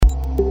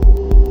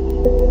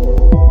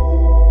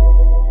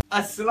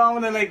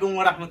Assalamu alaikum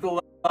wa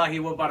rahmatullahi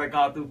wa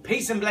barakatuh.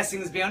 Peace and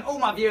blessings be on all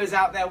my viewers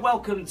out there.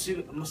 Welcome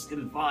to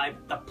Muslim Vibe,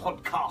 the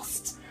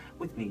podcast.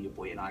 With me, your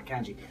boy, and I,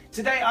 Kanji.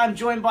 Today, I'm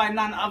joined by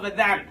none other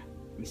than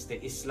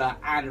Mr. Isla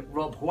and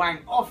Rob Huang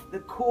off the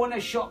corner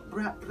shop.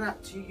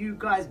 Brat to you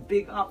guys,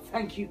 big up.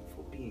 Thank you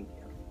for being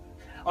here.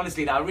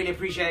 Honestly, I really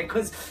appreciate it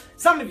because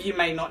some of you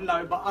may not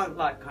know, but I've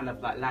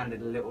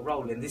landed a little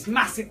role in this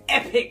massive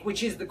epic,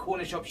 which is the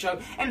corner shop show,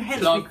 and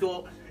hence we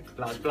thought.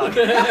 Plug.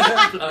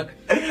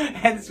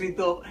 Hence we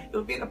thought it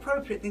would be an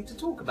appropriate thing to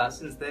talk about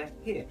since they're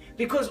here.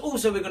 Because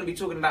also we're going to be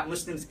talking about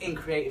Muslims in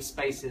creative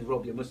spaces.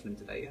 Rob, you're Muslim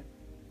today, yeah?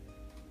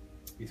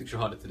 You took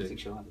Shahada today.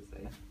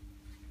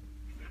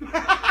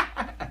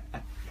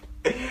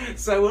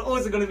 So we're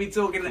also going to be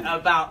talking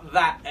about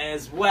that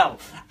as well.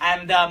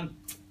 And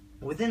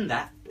within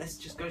that, let's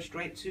just go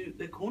straight to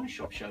the corner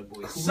shop show,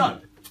 boys. Cool.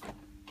 So,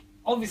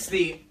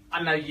 obviously,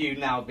 I know you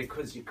now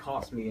because you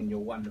cast me in your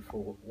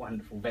wonderful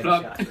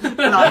venture.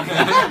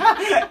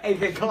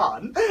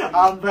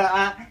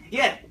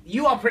 Yeah,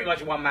 you are pretty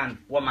much a one man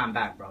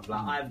band, bro.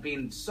 Like, I've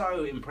been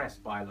so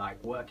impressed by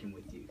working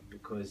with you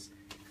because,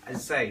 as I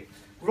say,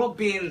 Rob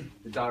being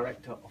the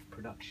director of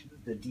production,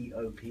 the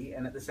DOP,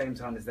 and at the same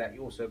time as that,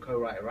 you're also a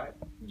co-writer, right?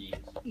 Yes.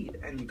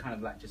 And you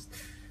kind of just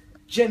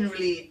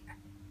generally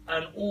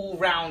an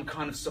all-round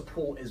kind of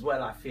support as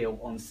well, I feel,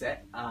 on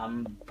set.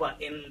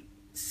 But in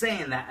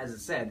saying that, as I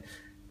said,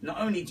 not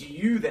only do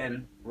you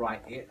then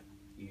write it,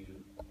 you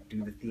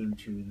do the theme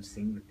tune,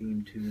 sing the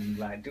theme tune,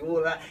 do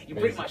all that. You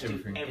pretty much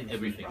do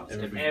everything.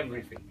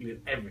 You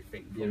do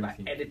everything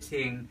from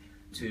editing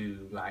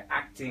to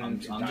acting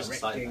to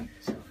directing.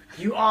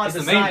 You are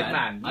the side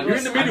man. You're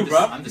in the middle, bro.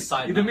 I'm the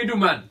side. You're the middle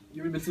man.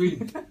 You're in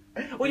between.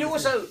 Well, you're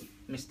also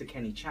Mr.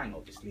 Kenny Chang,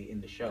 obviously, in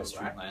the show, That's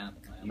right? True. I am.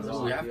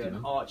 You're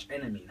an arch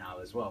enemy now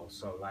as well.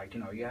 So,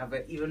 you have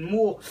an even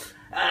more,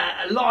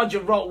 a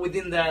larger role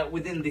within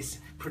this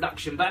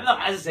production. But look,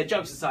 as I said,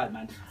 jokes aside,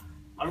 man,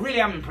 I really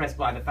am impressed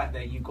by the fact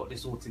that you got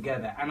this all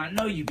together. And I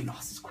know you've been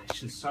asked this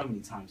question so many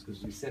times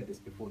because we said this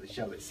before the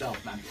show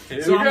itself, man.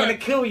 So I'm going to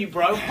kill you,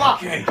 bro.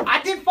 But I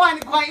did find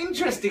it quite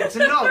interesting to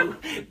know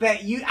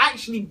that you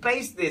actually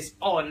based this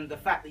on the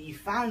fact that you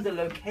found the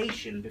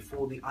location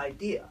before the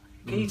idea.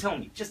 Can you tell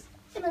me? Just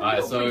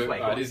Alright, so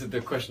this is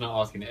the question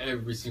I ask in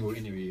every single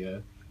interview, yeah?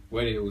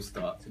 Where did it all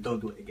start? So don't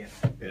do it again.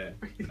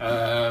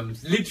 Yeah.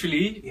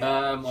 Literally,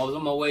 I was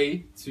on my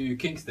way to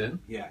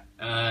Kingston. Yeah.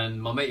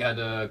 And my mate had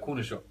a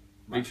corner shop.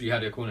 Literally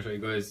had a corner shop.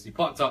 He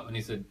parked up and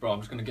he said, bro, I'm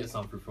just going to get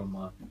something from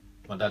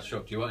my dad's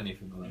shop. Do you want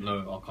anything? I was like, no,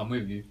 I'll come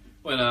with you.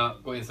 Went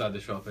out, got inside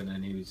the shop, and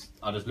then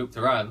I just looked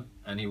around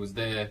and he was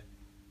there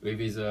with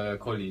his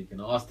colleague,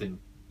 and I asked him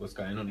what's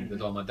going on. He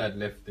goes, oh, my dad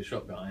left the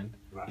shop behind.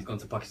 Right. He's gone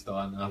to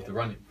Pakistan and I have to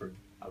run it for him.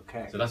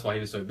 Okay. So that's why he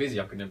was so busy.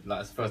 I couldn't,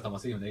 it's the first time I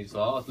see him.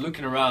 So I was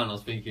looking around, I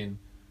was thinking,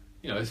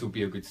 this will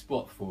be a good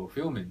spot for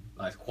filming.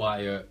 It's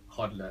quiet,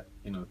 hard,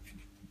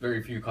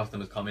 very few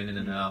customers coming in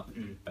and out.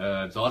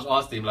 So I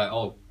asked him,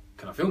 oh,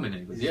 can I film in it?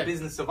 He goes, Is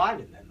business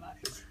surviving then,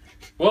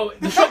 Well,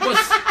 the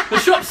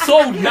shop's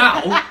sold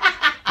now.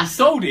 He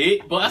sold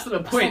it, but that's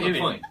not the point,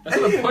 innit?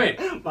 That's not the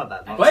point. My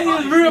bad. Why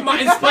did you ruin my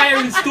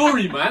inspiring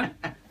story, man?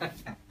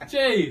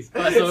 Jeez.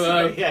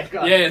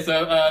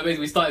 So basically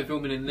we started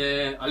filming in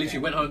there. I literally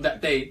went home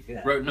that day,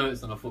 wrote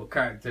notes, and I thought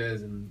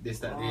characters and this,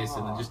 that, this,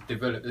 and then just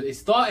developed. It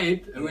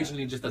started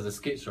originally just as a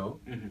skit show,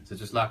 so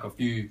just a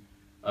few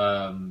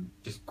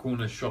just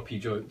corner shoppy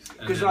jokes.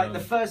 Because the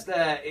first,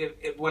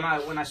 when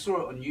I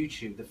saw it on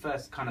YouTube, the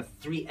first kind of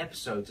 3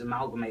 episodes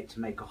amalgamate to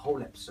make a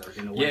whole episode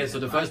in a way. Yeah, so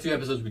the first 2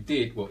 episodes we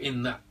did were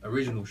in that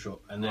original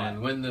shop, and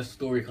then when the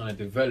story kind of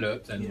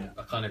developed and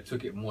I kind of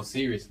took it more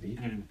seriously,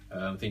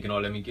 thinking,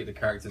 let me get the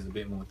characters a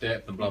bit more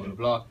depth and blah blah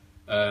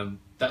blah.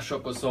 That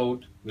shop got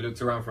sold. We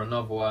looked around for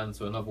another one,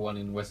 so another one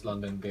in West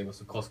London gave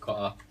us a cost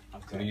cutter,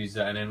 so we used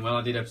that. And then when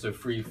I did episode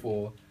 3,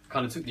 4.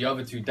 Kind of took the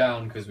other 2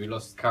 down because we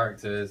lost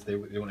characters. They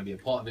want to be a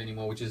part of it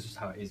anymore, which is just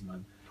how it is,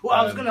 man. Well,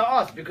 I was going to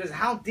ask, because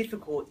how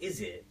difficult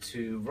is it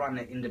to run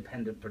an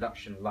independent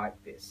production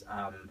like this?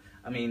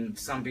 I mean,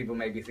 some people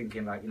may be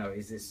thinking,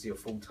 is this your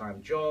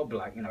full-time job?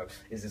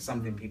 Is this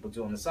something people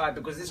do on the side?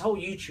 Because this whole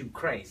YouTube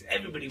craze,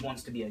 everybody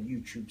wants to be a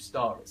YouTube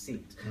star, it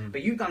seems.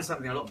 But you've done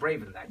something a lot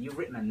braver than that. You've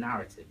written a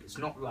narrative. It's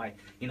not like,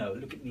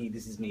 look at me,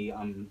 this is me,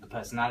 I'm a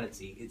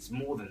personality. It's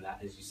more than that,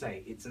 as you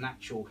say. It's an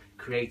actual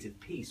creative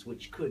piece,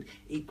 which could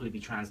equally be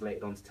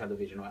translated onto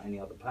television or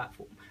any other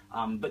platform.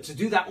 But to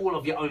do that all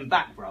of your own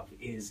back, bruv,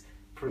 is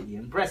pretty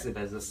impressive,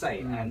 as I say.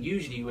 And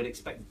usually you would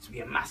expect it to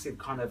be a massive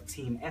kind of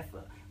team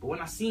effort. But when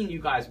I've seen you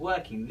guys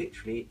working,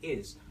 literally it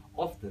is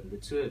often the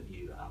 2 of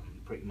you,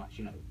 pretty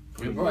much,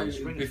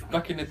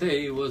 back in the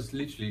day, it was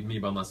literally me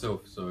by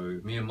myself.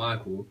 So me and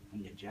Michael,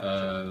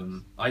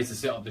 I used to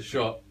set up the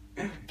shop,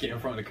 get in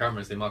front of the camera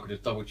and say, Michael,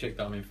 just double check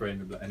that I'm in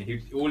frame.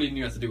 And all he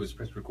knew how to do was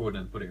press record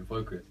and put it in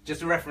focus.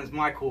 Just a reference,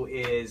 Michael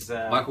is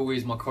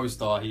my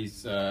co-star.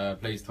 He's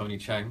plays Tony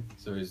Chang.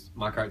 So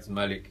my character's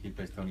Malik, he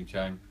plays Tony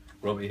Chang.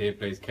 Robert here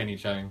plays Kenny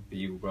Chang, the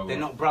evil brother. They're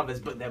not brothers,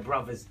 but they're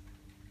brothers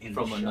in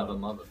From the another show.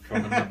 mother.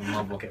 From another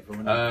mother. Okay, from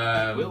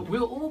another. We're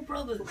all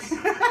brothers.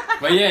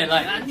 But yeah,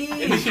 like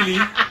initially,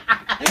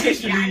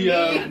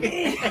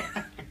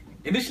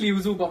 initially it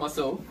was all by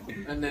myself,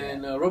 and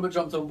then Robert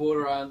jumped on board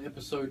around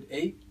episode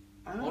 8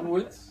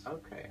 onwards.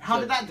 Okay. How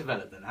did that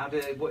develop then?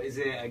 What is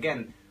it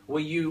again? Were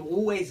you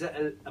always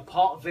a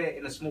part of it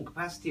in a small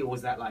capacity, or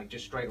was that like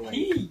just straight away?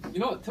 You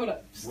know what? Tell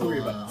that story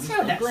about.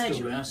 Tell I'm that glad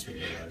story. you asked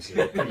me. It's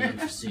a pretty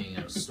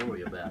interesting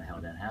story about how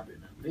that happened.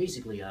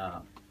 Basically,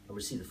 I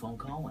received a phone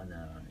call, and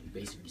he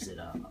basically said,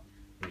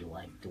 "We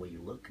like the way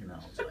you look," and I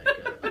was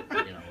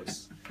like, "You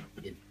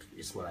know,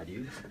 it's what I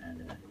do."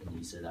 And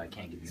he said, "I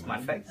can't give you my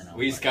money." face. And I was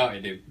We like,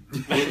 scouted him.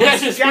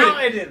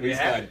 Scouted him, We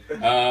yeah?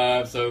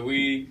 scouted.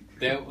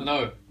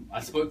 So I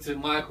spoke to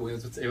Michael. It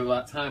was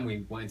about time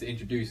we wanted to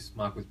introduce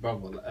Michael's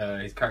brother,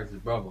 his character's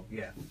brother.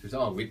 Yeah. He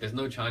was, there's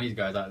no Chinese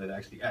guys out there that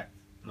actually act.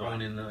 No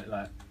one in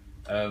the,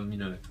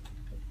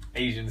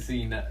 Asian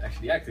scene that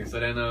actually acted. So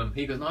then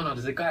he goes, no,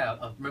 there's a guy.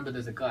 I remember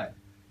there's a guy.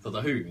 So I was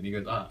like, who? And he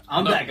goes,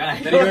 I'm that guy.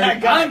 Then he goes,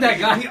 I'm that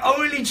guy. The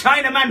only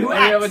Chinaman who "Oh,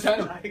 yeah, acts. we're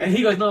China." And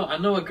he goes, no, I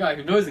know a guy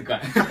who knows a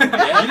guy. You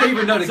don't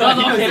even know the So I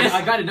guy. was like, okay,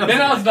 I gotta know.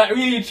 Then I was like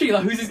really intrigued,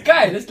 like, who's this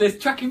guy? Let's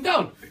track him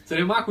down. So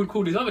then Michael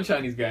called his other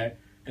Chinese guy.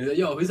 And he's like,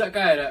 yo, who's that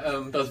guy that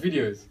does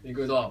videos? And he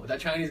goes, oh, that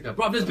Chinese guy.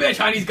 Bro, there's bare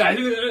Chinese guys.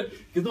 He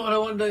goes, no, I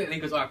don't want to. And he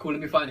goes, alright, cool,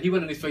 let me find him. He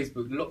went on his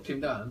Facebook, locked him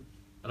down.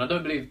 And I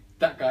don't believe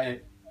that guy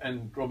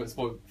and Robert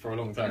spoke for a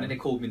long time. And then they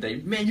called me.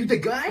 Man, you the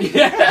guy?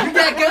 Yeah. You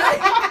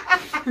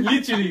that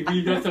Literally,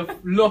 we had to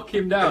lock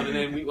him down. And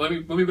then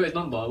when we got his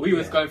number, we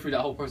was going through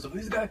that whole process.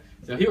 Who's the guy?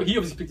 So he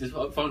obviously picked his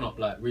phone up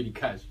like really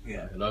cash.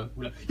 Yeah. Like, hello?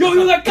 We're like, yo,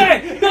 you're that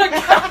guy! You're that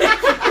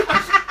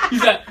guy!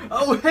 He's like,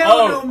 Oh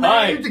hell no, man!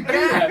 hi. You the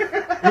guy?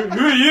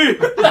 Who are you?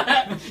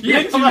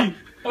 Yeah, come on.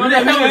 Who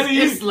the hell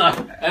is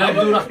Islam? And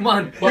Abdul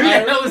Rahman. Who But the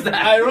hell is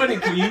that?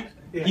 Ironically,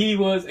 he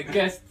was a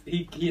guest.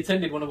 He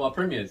attended one of our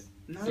premieres.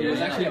 No, He was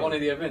Yeah. actually at one of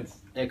the events.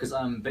 Yeah, because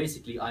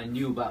basically I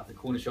knew about the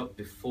corner shop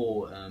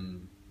before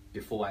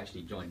I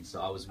actually joined.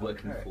 So I was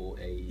working Okay. for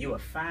a. You were a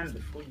fan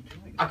before you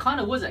joined. I kind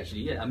of was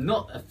actually. Yeah, I'm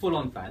not a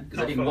full-on fan because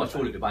I Not didn't watch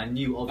full-on all of it, but I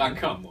knew of Like, it.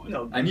 come on.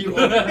 No, I knew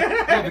of it.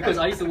 Yeah, because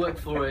I used to work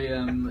for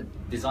a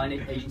design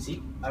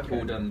agency Okay.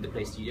 called The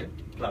Play Studio.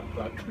 plug.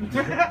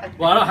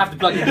 Well, I don't have to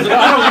plug it. I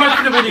don't work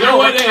for them You know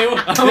what?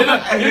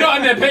 anymore. You're not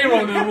on their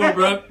payroll no more,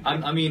 bro.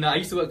 I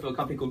used to work for a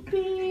company called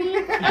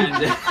Beep,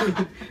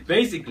 and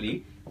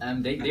basically,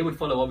 they would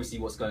follow obviously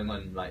what's going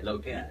on like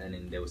locally, Yeah. and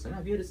then they would say,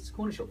 "Have you heard of this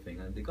corner shop thing?"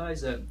 And the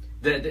guys,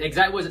 the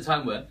exact words at the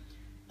time were,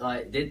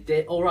 like,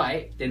 they're all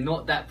right, they're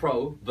not that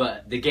pro,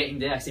 but they're getting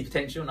there. I see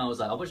potential, and I was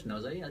like, I watched it, and I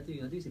was like, yeah,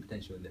 I do see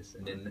potential in this.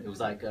 And then it was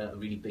like a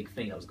really big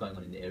thing that was going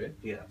on in the area,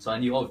 Yeah. so I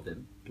knew of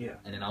them, Yeah.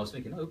 and then I was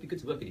thinking, oh, it'd be good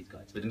to work with these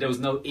guys, but then there was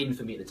no in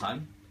for me at the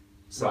time.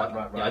 So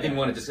Right, I didn't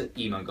want to just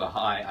email and go,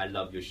 "Hi, I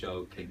love your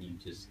show. Can you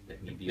just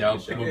let me be Yeah, on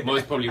your show?"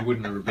 most probably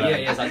wouldn't have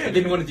replied. Yeah, so I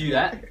didn't want to do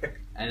that,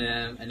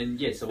 and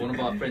then so one of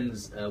our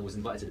friends was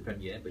invited to the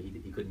premiere, but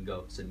he couldn't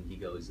go. So then he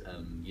goes,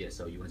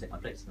 so you want to take my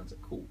place? And I was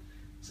like, cool.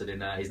 So then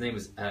his name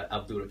was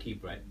Abdul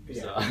Rakib, right?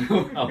 Yeah.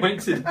 So I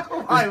went to.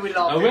 Why are we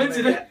laughing? I went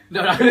to the.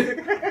 No.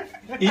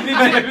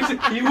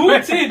 He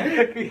walked in.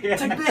 Yeah.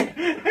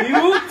 He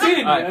walked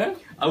in. Alright. Yeah?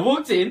 I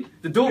walked in.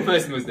 The door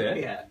person was there.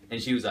 Yeah.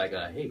 And she was like,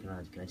 "Hey, can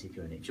I take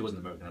your name?" She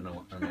wasn't American. I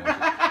don't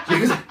know.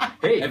 She was like,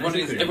 "Hey, can I Everyone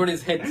take is your name?"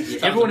 everyone's head. Yeah,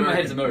 everyone in my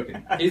head is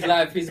American. His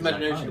life, his He's like, "Hi,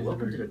 imagination.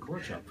 welcome to the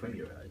corner shop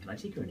premiere. Can I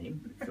take your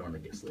name if you're on the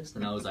guest list?"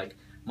 And I was like,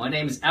 "My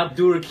name is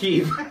Abdul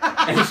Rakib,"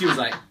 and she was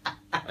like,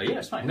 "Oh yeah,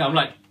 it's fine." And I'm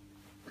like,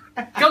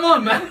 "Come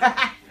on, man."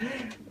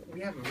 We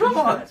have a Come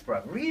on. reverse,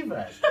 bro.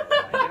 Reverse, bro.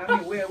 Like, you know what I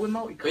mean? We're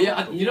multi. But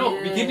yeah, we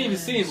didn't even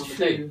see him on the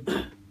day.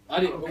 True. I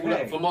didn't.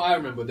 Okay. From what I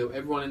remember,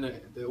 everyone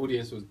in the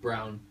audience was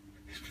brown.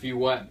 Few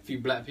white, few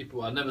black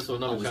people. I never saw I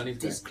another was Chinese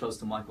guy. this close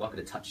to Michael. I could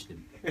have touched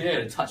him. I Yeah.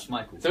 could have touched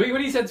Michael. So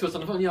when he said to us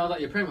on the phone, "Yeah, I was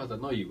at your premiere," I was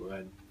like, "No, you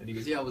weren't." And he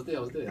goes, "Yeah, I was there. I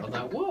was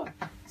like, "What?"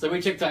 So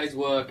we checked out his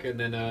work, and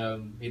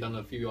then he done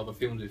a few other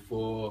films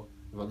before.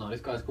 We were like, "No,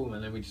 this guy's cool, man."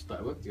 And then we just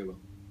started working together.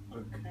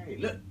 Okay,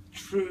 look,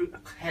 true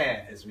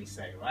hair, as we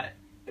say, right?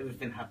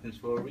 Everything happens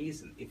for a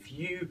reason. If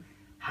you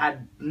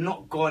had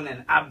not gone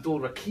and Abdul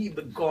Rakib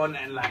had gone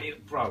and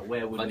like, bro,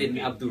 where would If I we didn't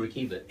be? Abdul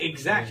Rakib it.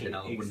 Exactly, then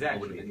I wouldn't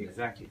exactly, have been there.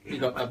 exactly. He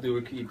got Abdul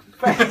Rakib.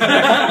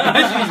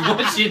 Imagine he's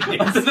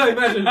watching I this. don't know,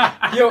 imagine.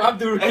 Yo,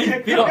 Abdul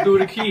Rakib. Big Abdul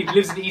Rakib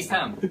lives in East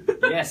Ham.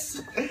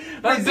 Yes.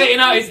 I'm betting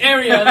out his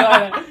area.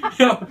 Like,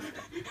 yo,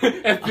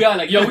 FBI,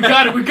 like, yo, we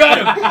got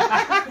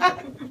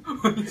him.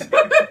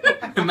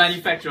 The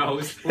manufacturer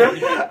host.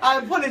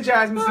 I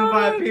apologise, Mr.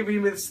 Fire. People,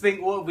 you must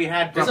think what we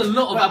had. There's a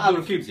lot of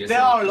Abdul Rakibs, yes.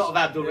 There are a lot of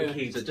Abdul Yeah.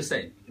 Rakibs. So just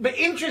saying. But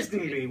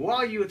interestingly,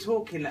 while you were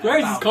talking Where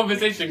is this about...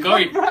 conversation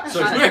going?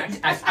 Sorry, Where-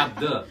 as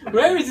Abdur.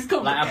 Where is this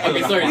Like conversation? Abdul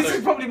Okay, sorry, Rahman. This is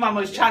sorry. probably my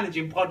most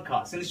challenging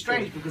podcast, and it's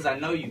strange because I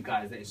know you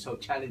guys that it's so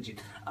challenging.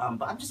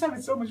 But I'm just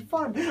having so much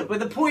fun. But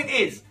the point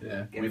is,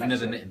 Yeah. Get We've back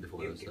never to- met him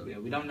before, though, so. Yeah,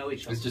 we don't know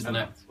each other. It's just an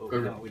act. Well,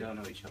 Go we don't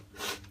know each other.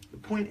 The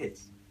point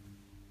is,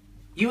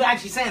 you were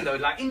actually saying though,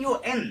 like in your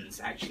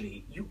ends,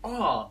 actually, you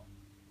are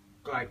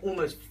like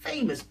almost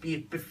famous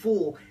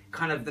before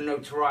kind of the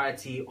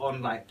notoriety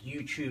on like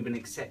YouTube and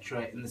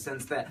etc. in the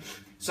sense that,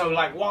 so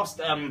like whilst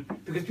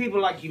because people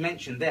like you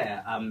mentioned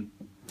there,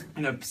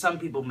 you know, some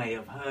people may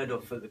have heard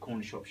of the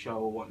Corner Shop show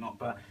or whatnot,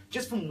 but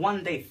just from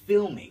one day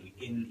filming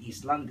in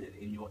East London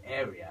in your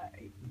area,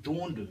 it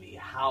dawned on me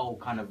how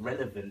kind of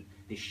relevant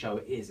this show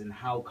is and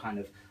how kind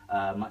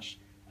of much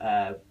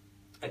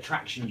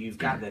attraction you've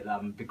gathered.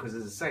 Because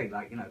as I say,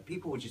 like, you know,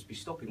 people would just be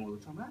stopping all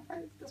the time.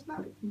 Hey, that's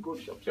Malik from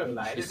Corner Shop show.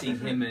 Like, I've seen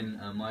him and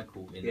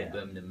Michael in Yeah.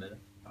 Birmingham Mirror.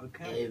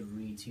 Okay.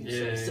 Every 2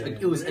 Yeah.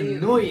 seconds. It was Really?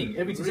 annoying.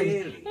 Every 2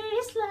 seconds. Really? Hey,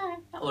 it's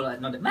like, or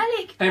like, not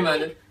Malik. Hey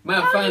man,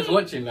 fans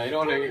watching, like, you know,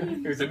 like,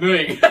 it was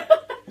annoying.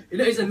 You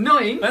know, it's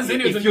annoying That's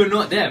it, it was if you're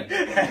not them.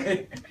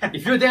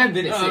 If you're them,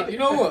 then it's You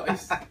know what?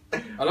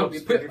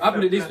 I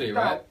put it this way,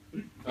 right?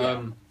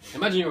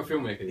 Imagine you're a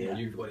filmmaker, Yeah.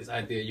 you've got this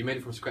idea, you made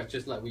it from scratch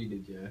just like we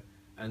did, yeah?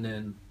 And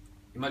then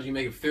imagine you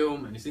make a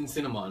film and it's in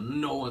cinema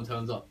and no one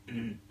turns up.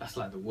 Mm. That's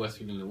like the worst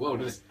feeling in the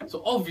world, isn't it?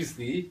 So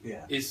obviously,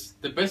 Yeah. it's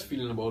the best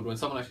feeling in the world when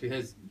someone actually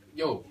says,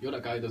 yo, you're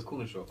that guy who does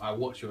Corner Shop, I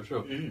watch your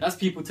show. Mm. That's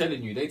people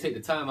telling you, they take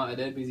the time out of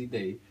their busy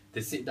day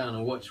to sit down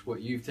and watch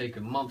what you've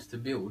taken months to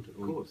build,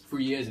 or course.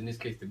 3 years in this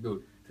case to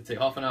build, to take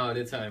half an hour of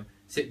their time,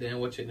 sit there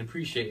and watch it and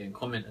appreciate it and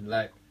comment and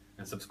like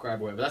and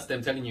subscribe or whatever. That's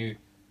them telling you,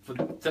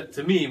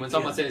 to me, when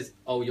someone Yeah. says,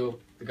 oh, you're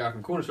the guy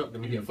from Corner Shop, let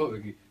me get a photo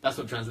of you, that's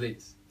what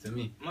translates to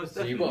me. Most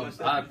So you definitely, got,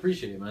 most I definitely.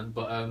 appreciate it, man.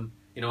 But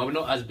you know, we're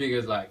not as big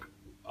as like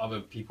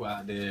other people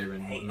out there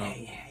and Hey, whatnot.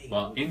 hey, hey.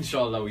 But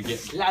inshallah, we get.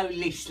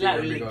 Slowly,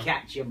 we go.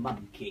 catch your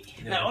monkey.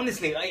 Yeah. No,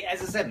 honestly,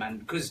 as I said, man,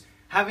 because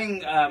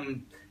having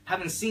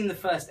seen the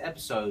first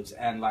episodes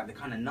and like the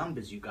kind of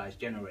numbers you guys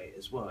generate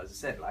as well, as I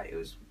said, like it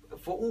was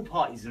for all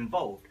parties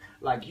involved.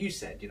 Like you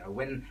said, you know,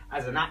 when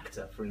as an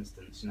actor, for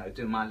instance, you know,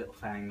 doing my little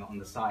thing on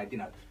the side, you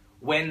know,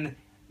 when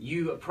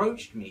you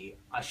approached me,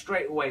 I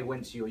straight away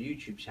went to your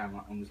YouTube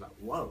channel and was like,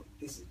 whoa,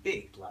 this is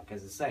big, like,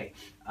 as I say.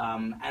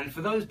 And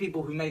for those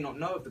people who may not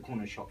know of the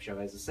Corner Shop show,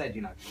 as I said,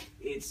 you know,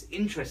 it's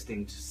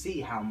interesting to see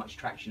how much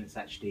traction it's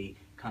actually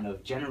kind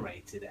of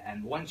generated.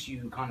 And once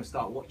you kind of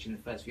start watching the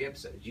first few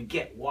episodes, you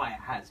get why it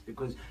has,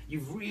 because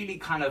you've really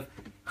kind of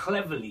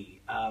cleverly,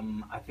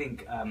 I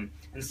think, and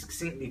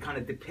succinctly kind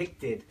of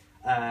depicted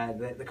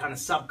the kind of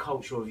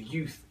subculture of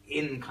youth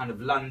in kind of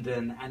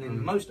London and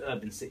in most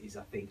urban cities,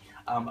 I think,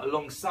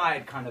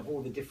 alongside kind of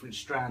all the different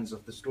strands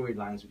of the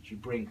storylines which you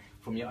bring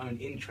from your own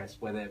interest,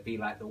 whether it be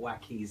like the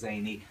wacky,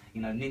 zany,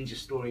 you know, ninja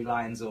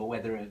storylines, or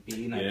whether it be,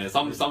 you know... Yeah,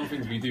 some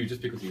things we do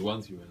just because we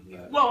want to.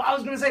 And, Well, I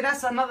was going to say,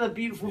 that's another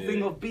beautiful thing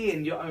Yeah. of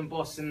being your own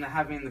boss and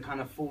having the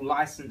kind of full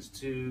license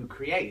to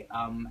create,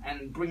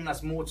 and bringing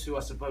us more to,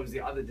 I suppose,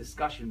 the other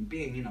discussion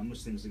being, you know,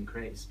 Muslims in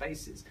creative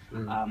spaces.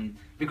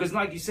 Because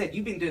like you said,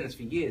 you've been doing this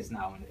for years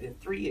now, and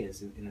 3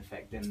 years in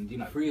effect, and, you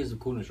know... 3 years of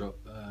Corner Shop,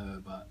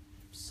 about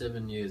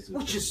 7 years of...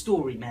 What's your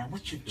story, man?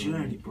 What's your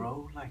journey,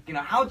 bro? Like, you know,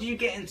 how do you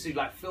get into,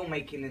 like,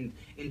 filmmaking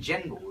in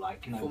general,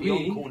 like, you know, For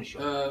beyond me, Corner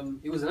Shop?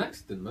 it was an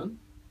accident, man.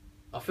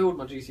 I failed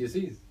my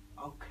GCSEs.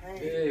 Yeah,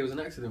 Okay. it was an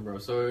accident, bro.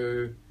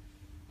 So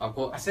I've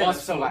got I said that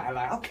so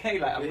like, okay,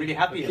 like, I'm really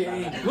happy about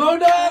Okay. that. Well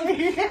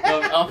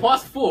done. No, I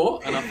passed 4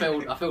 and I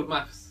failed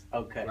maths.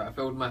 Okay. Right, I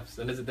failed maths,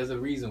 and there's a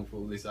reason for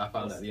all this. I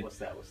found out. Yeah. What's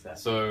that?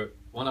 So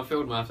when I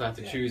failed maths, I had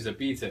to Yeah. choose a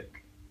BTEC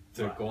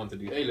to Right. go on to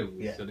do A levels.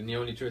 Yeah. So then the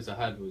only choice I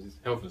had was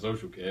health and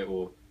social care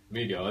or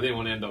media. I didn't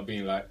want to end up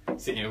being like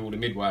sitting with all the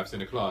midwives in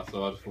the class.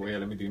 So I just thought, yeah,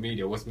 let me do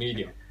media. What's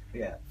media?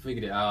 Yeah.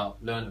 Figured it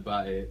out, learned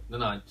about it.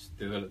 Then I just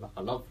developed like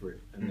a love for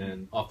it. And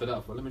then after that, I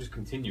thought, let me just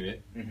continue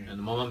it. Mhm.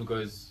 And my mum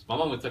was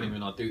telling me,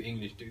 I'll do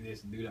English, do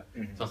this and do that.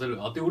 Mhm. So I said, look,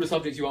 I'll do all the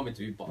subjects you want me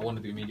to, but I want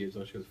to do media as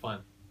well. She was fine.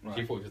 Right.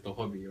 She thought it was just a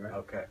hobby, right?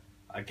 Okay.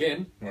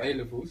 Again, Yeah. A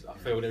levels, I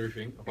failed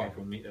everything apart Yeah.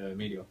 from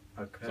media.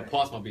 Okay. So I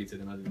passed my BTEC,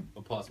 then I did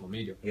I passed my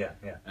media. Yeah,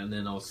 yeah. And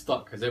then I was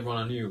stuck because everyone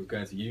I knew was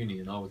going to uni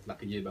and I was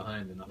like a year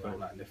behind and I felt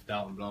like left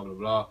out and blah blah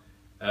blah.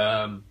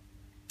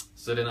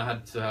 So then I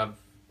had to have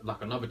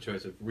like another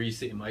choice of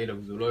resitting my A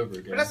levels all over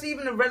again. But that's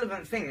even a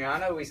relevant thing. I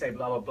know we say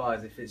blah blah blah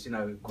as if it's, you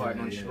know, quite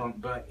Yeah,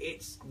 nonchalant, but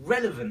it's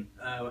relevant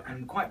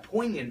and quite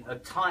poignant a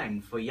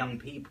time for young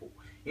people.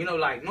 You know,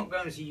 like not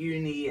going to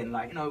uni and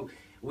like, you know,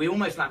 we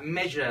almost like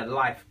measure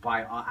life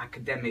by our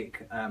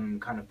academic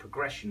kind of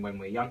progression when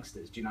we're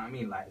youngsters. Do you know what I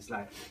mean? Like it's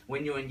like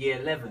when you're in year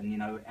 11, you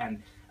know,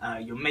 and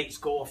your mates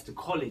go off to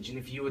college, and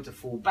if you were to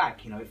fall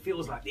back, you know, it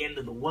feels like the end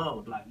of the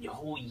world. Like your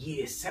whole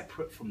year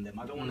separate from them.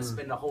 I don't want to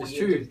spend a whole It's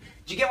year. true.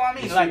 Do you get what I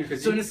mean? It's Like true,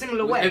 'cause so in a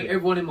similar way.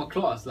 Everyone in my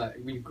class, like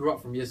we grew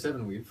up from year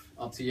 7 with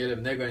up to year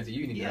 11, they're going to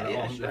uni. Yeah, now, like, yeah,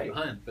 oh, I'm left straight.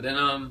 behind. But then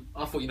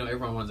I thought, you know,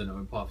 everyone runs in their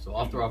own path. So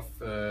after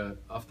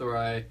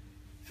I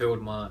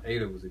failed my A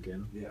levels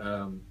again,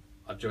 Yeah.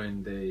 I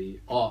joined the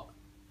art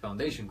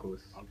foundation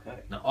course. Okay.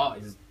 Now art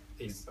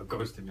is a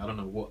ghost to me. I don't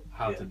know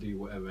how Yeah. to do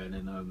whatever. And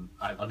then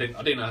I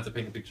didn't know how to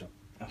paint a picture.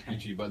 Okay.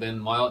 Literally. But then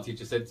my art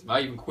teacher said to me, I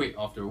even quit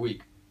after a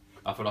week.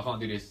 I thought I can't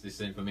do this. This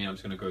ain't for me. I'm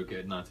just gonna go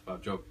get a 9 to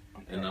 5 job.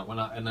 Okay.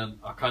 And then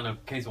I kind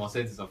of came to my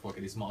senses. I thought,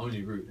 okay, this is my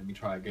only route. Let me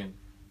try again.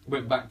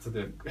 went back to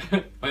the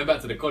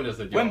college. I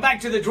said, Went back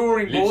to the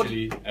drawing board.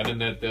 literally, and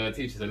then the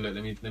teacher said, look,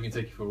 let me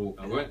take you for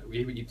a walk.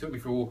 He took me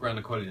for a walk around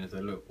the college and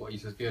said, look, what are you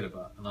so scared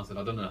about? And I said,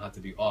 I don't know how to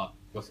do art.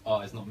 What's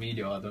art? It's not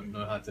media. I don't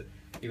know how to.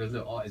 He goes,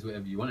 look, art is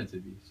whatever you want it to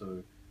be.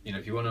 So, you know,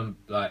 if you want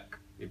to, like,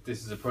 if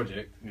this is a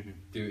project,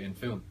 do it in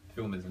film.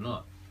 Film is an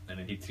art. And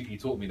then he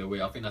taught me the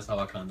way. I think that's how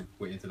I kind of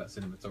went into that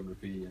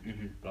cinematography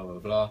and blah blah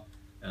blah.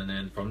 And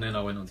then from then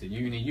I went on to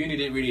uni. Uni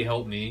didn't really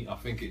help me. I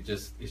think it's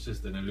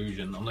just an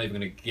illusion. I'm not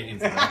even going to get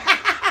into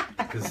that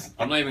because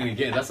I'm not even going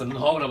to get. That's a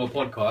whole other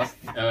podcast.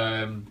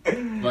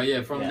 But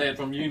yeah,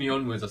 from uni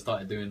onwards, I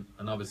started doing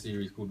another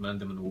series called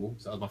Mandem and the Wall.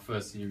 So that was my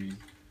first series.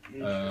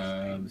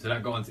 So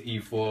that got onto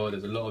E4.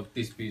 There's a lot of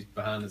disputes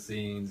behind the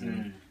scenes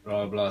and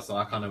blah blah blah. So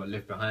I kind of got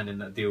left behind in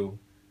that deal.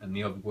 And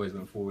the other boys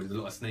went forward. There's a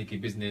lot of snaky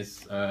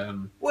business.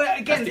 Well,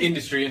 again, that's the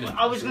industry, isn't it?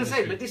 I was going to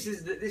say, but this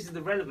is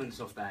the relevance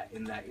of that.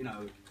 In that, you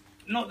know,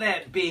 not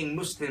that being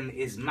Muslim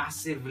is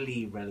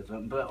massively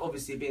relevant, but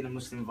obviously being a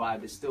Muslim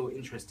vibe is still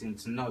interesting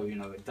to know. You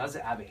know, does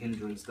it have a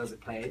hindrance? Does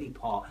it play any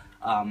part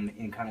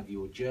in kind of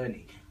your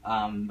journey?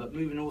 But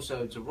moving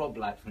also to Rob,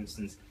 like for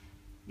instance,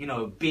 you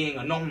know, being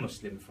a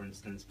non-Muslim, for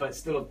instance, but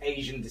still of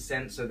Asian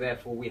descent, so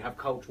therefore we have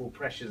cultural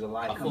pressures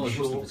alike. I'm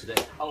sure.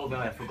 Oh no,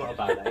 I forgot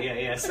about that.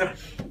 Yeah. So,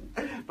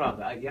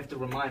 brother, you have to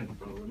remind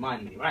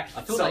me, right?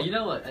 I feel like, you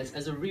know what,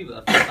 as a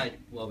Reaver, I feel like,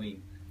 well, I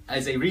mean,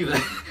 as a Reaver,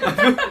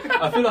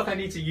 I feel like I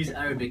need to use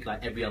Arabic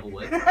like every other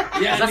word.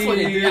 Yeah, that's what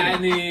they do.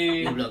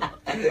 Yeah,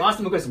 ask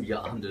them a question. Yeah,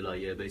 alhamdulillah.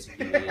 Yeah,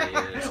 basically.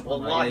 Yeah.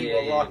 Wallahi,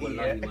 yeah.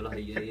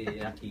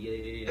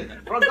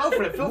 Bro, go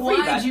for it. Feel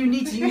free. Why do you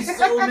need to use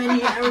so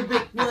many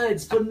Arabic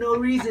words for no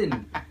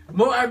reason?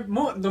 More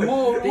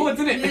rewards,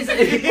 isn't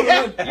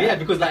it? Yeah,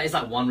 because like it's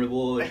like one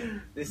reward,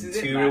 this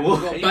is 2 it,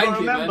 rewards. You gotta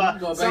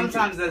remember,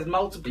 sometimes there's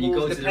multiple. You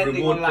go to the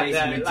reward place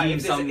and redeem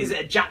some. Is it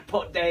a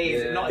jackpot day?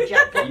 Is it not a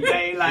jackpot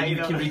day? Like you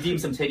can redeem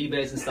some teddy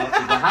bears and stuff.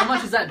 But how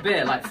much is that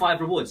bear? Like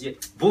 5 rewards. Yeah,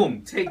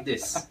 boom, take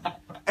this. So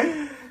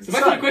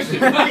back to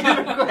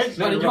the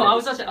question. No, I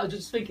was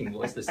just thinking.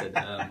 What's this?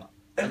 I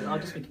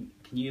was just thinking.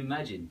 Can you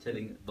imagine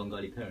telling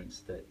Bengali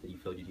parents that you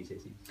failed your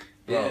GCSEs?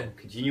 Yeah.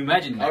 Could you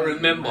imagine? I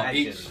remember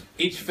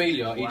each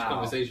failure, each Wow.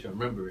 conversation. I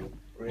remember it.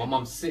 Really? My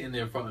mum sitting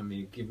there in front of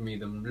me, giving me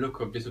the look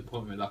of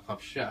disappointment, like I've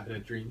shattered her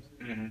dreams,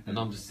 and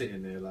I'm just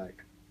sitting there,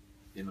 like,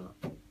 you know.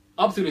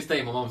 Up to this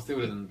day, my mum still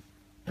doesn't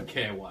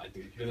care what I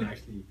do. She doesn't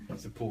actually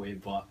support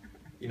it, but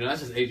you know,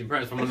 that's just Asian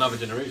parents from another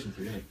generation,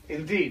 too, isn't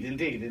it?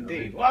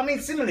 Indeed. Well, I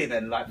mean, similarly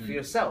then, like for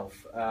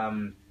yourself,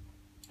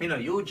 you know,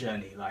 your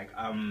journey, like,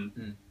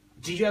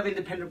 did you have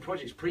independent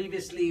projects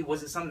previously?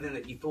 Was it something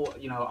that you thought,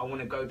 you know, I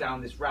want to go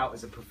down this route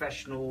as a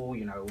professional?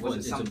 You know, was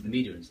it something?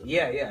 Media and stuff.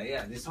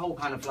 Yeah. This whole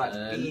kind of like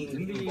being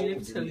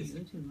involved in this.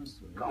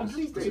 Go on,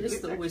 please do.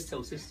 Let's always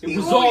tell sisters. It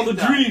was all the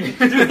dream.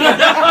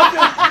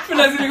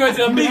 Let's go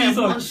to a biggie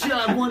song. One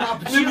shot, one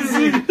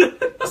opportunity.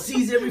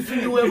 Seize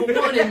everything you ever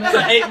wanted, man. It's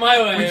like 8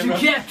 Mile out here, But you bro.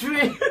 capture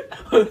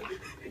it.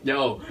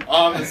 Yo,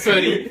 I'm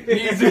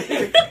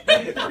sweaty.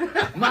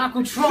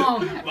 Michael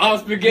Trump, I'm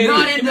spaghetti.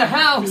 not in the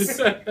house,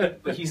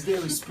 but he's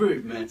there in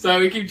spirit, man. So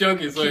we keep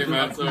joking. Sorry, Keep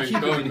man. it- Sorry. keep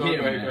Go it in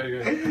here,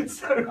 man.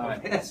 So,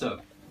 So,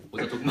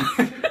 what are talking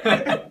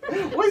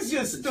about? what's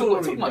your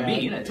story? Talking about man?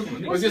 me, innit? Talking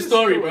about me. What's your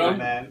story, bro?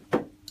 man?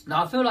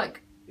 Now I feel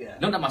like, Yeah.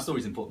 not that my story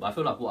is important, but I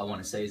feel like what I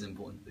want to say is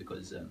important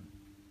because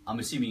I'm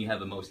assuming you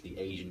have a mostly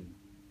Asian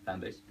fan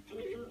base.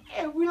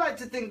 Yeah, we like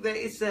to think that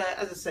it's,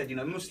 as I said, you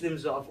know,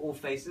 Muslims are of all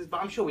faces,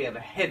 but I'm sure we have a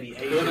heavy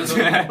Asian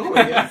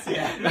audience.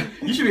 Yeah.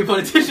 You should be a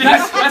politician.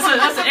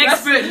 That's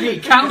expertly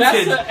counted.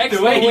 That's an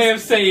expert way of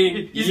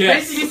saying He's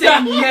yes. basically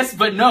saying yes,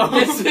 but no.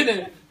 Yes,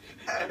 innit?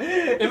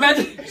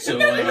 Imagine. So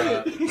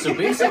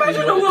basically,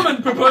 Imagine a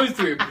woman proposed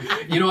to him.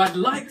 You know, I'd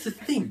like to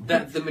think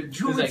that the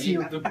majority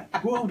of the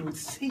world would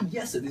say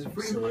yes at this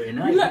very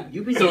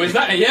moment. So is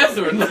that a yes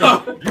or a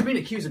no? You've been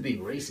accused of being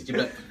racist. You're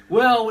like,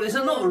 well, there's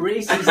a lot of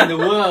racists in the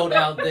world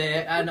out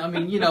there, and I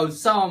mean, you know,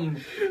 some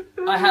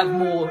I have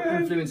more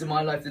influence in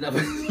my life than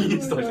others.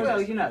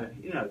 Well, you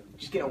know,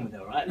 just get on with it,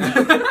 all right?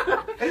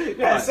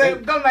 Yeah, so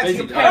going back to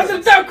your That's a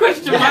parents. dumb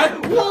question,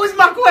 man. What was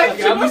my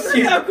question? Okay, What's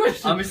the dumb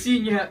question? I'm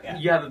assuming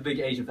you have a big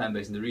Asian fan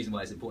base, and the reason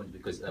why it's important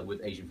is because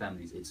with Asian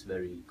families, it's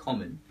very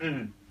common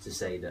to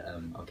say that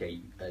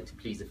to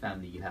please the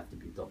family, you have to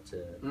be a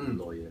doctor,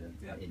 lawyer,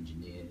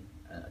 engineer,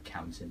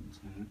 accountant,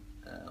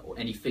 or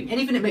anything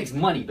that makes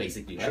money,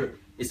 basically. Right? True.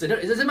 It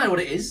doesn't matter what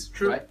it is.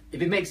 True. Right?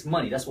 If it makes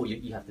money, that's what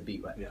you have to be,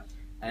 right? Yeah.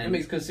 And It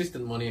makes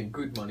consistent money and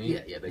good money.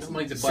 Yeah, basically.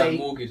 Money to buy a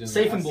mortgage and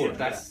safe and that's- boring.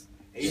 That's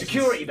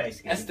Security,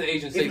 basically. that's the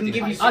Asian If we can safety.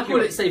 give you net. I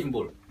call it safe and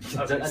boring.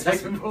 Okay,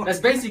 safe and boring. That's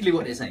basically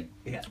what they're saying.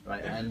 Yeah.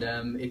 Right.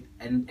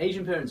 And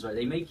Asian parents, right?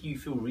 They make you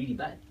feel really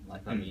bad.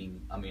 Like I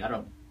mean, I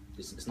don't.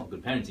 It's not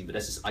good parenting, but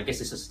that's just. I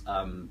guess it's just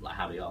like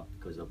how they are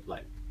because of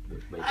like.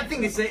 I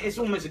think it's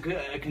almost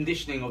a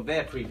conditioning of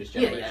their previous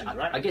generation,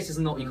 right? I guess it's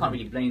not. You can't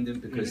really blame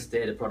them because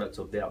they're the product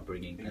of their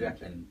upbringing,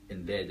 Exactly. and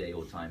in their day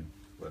or time,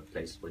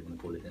 workplace, what you want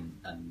to call it,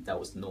 and that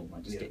was the norm.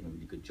 Right? Just getting a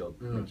really good job,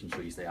 making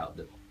sure you stay out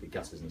of the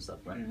gutters and stuff,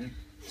 right?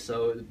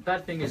 So the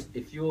bad thing is,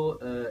 if you're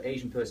an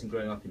Asian person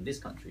growing up in this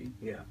country,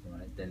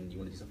 right, then you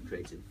want to do something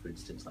creative. For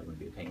instance, like you want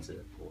to be a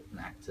painter or an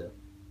actor,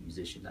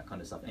 musician, that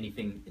kind of stuff.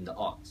 Anything in the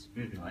arts,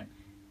 right?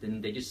 Then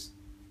they just,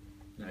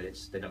 you know,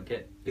 they don't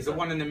care. It's a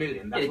 1 in a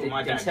million. That's what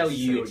my dad they tell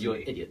you used to you're say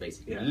an to me. idiot,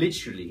 basically. Yeah.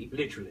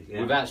 Literally,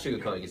 Yeah. without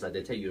sugarcoating, it's like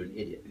they tell you you're an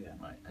idiot. Yeah.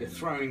 Right? You're And-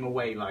 throwing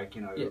away, like,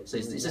 you know. Yeah, so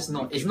it's just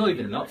not. It's not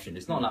even an option.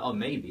 It's not like, oh,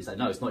 maybe. It's like,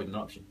 no, it's not even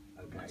an option.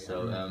 Okay, Right? yeah.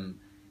 So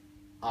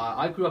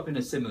I grew up in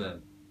a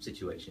similar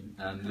situation.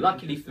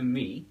 Luckily for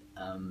me,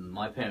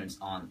 my parents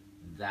aren't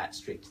that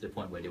strict to the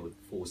point where they were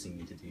forcing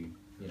me to do.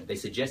 You know, they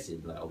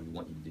suggested like, oh, we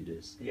want you to do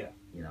this. Yeah.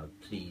 You know,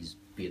 please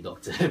be a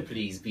doctor.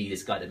 Please be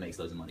this guy that makes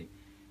loads of money.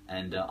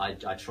 And I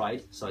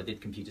tried. So I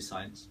did computer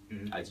science,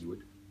 as you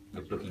would,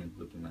 looking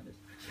like this.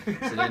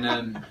 So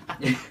then,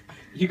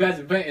 You guys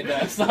invented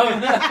that. So,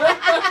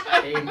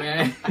 hey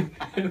man,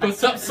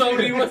 what's up,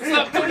 Sony? What's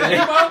up, Tony?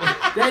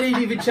 that ain't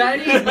even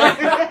Chinese,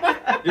 man.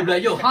 You'd be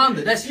like, yo,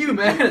 Honda, that's you,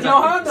 man. It's Yo,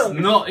 like, Honda.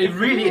 It's not, it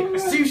really,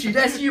 sushi,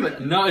 that's you,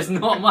 man. No, it's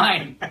not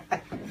mine.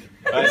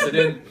 Right, so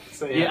then,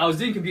 So, I was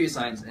doing computer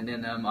science, and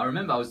then I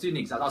remember I was doing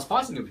the exam. I was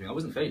passing everything, I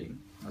wasn't failing.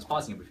 I was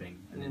passing everything,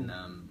 and then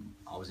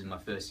I was in my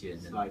first year,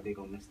 and then... Like, they're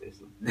going to miss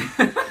this.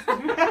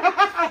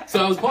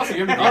 So I was passing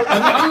everything.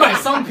 Unlike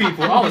some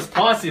people, I was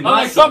passing my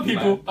Unlike some stuff,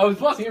 people, man. I was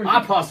passing everything.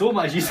 I passed all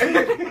my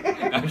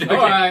GCSEs. I'm joking.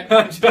 Alright,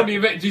 don't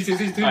invent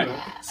GCSEs too. Right.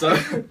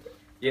 So,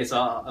 yeah, so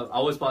I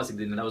was passing,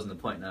 but then that wasn't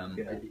the point.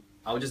 Yeah.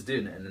 I was just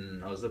doing it, and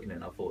then I was looking at it,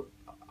 and I thought,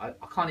 I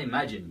can't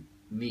imagine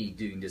me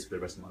doing this for the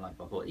rest of my life.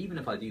 I thought, even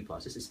if I do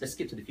pass, let's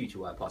skip to the future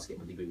where I pass, get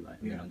my degree,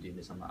 right? And then I'm doing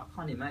this. I'm like, I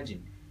can't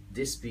imagine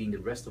this being the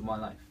rest of my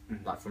life.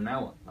 Like, from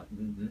now on, like,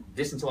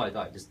 this until I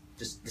die, just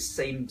the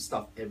same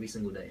stuff every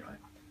single day, right?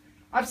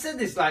 I've said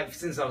this like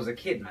since I was a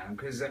kid, man,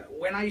 because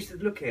when I used to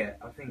look at it,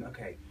 I think,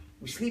 okay,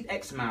 we sleep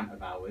X amount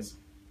of hours,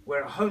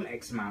 we're at home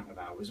X amount of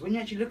hours. When you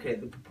actually look at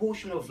it, the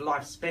proportion of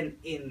life spent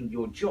in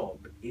your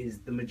job is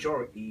the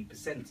majority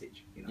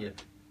percentage, you know? Yeah.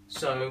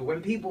 So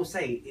when people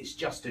say it's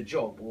just a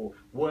job or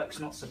work's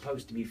not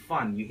supposed to be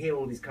fun, you hear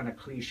all these kind of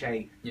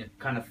cliche,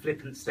 kind of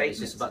flippant It's statements.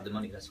 just about the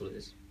money, that's all it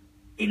is.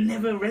 It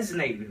never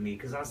resonated with me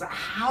because I was like,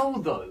 how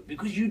though?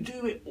 Because you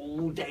do it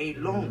all day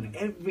long,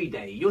 every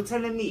day. You're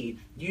telling me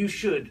you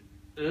should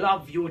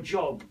love your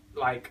job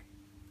like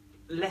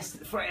less.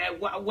 For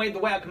the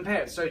way I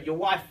compare it, so your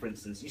wife, for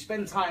instance, you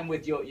spend time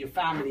with your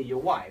family,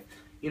 your wife.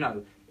 You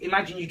know,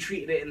 imagine you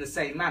treated it in the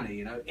same manner.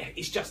 You know,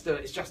 it's just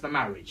a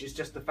marriage, it's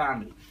just a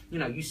family. You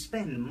know, you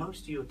spend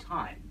most of your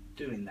time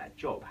doing that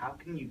job. How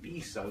can you be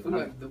so? I feel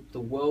like the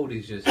world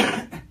is just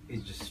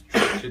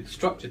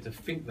structured to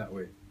think that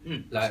way.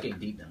 It's Like, getting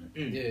deep down.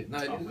 yeah, no.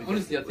 Oh,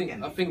 Honestly, I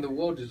again. think the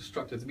world is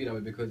structured to be that way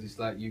because it's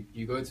like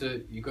you go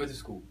to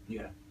school,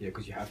 Yeah.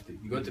 because you have to.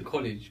 You go to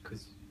college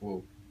because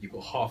you've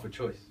got half a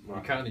choice. Right.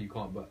 You can or you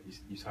can't, but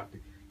you just have to.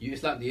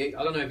 It's like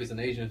I don't know if it's an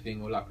Asian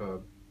thing or like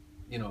a,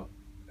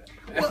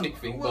 ethnic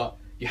thing, but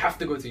you have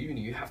to go to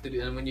uni. You have to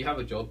do, and when you have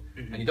a job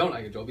and you don't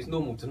like your job, it's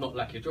normal to not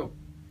like your job.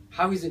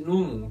 How is it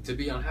normal to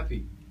be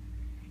unhappy?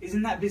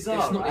 Isn't that bizarre?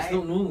 It's not. Right? It's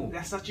not normal.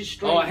 That's such a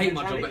strange. Oh, I hate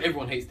my job, mentality. but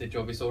everyone hates their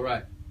job. It's all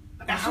right.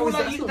 That's How all is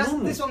like that? you, That's not that's,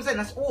 normal. that's what I'm saying.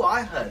 That's all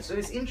I heard. So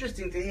it's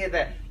interesting to hear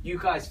that you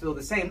guys feel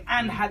the same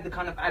and had the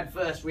kind of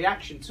adverse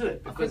reaction to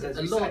it. Because as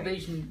a you lot say, of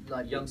Asian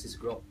youngsters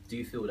grow up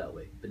do feel that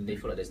way, but they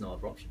feel like there's no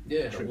other option.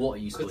 Yeah, Like, true. what are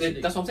you supposed to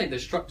do? That's what I'm saying. They're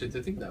structured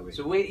to think that way.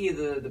 so we're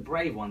either the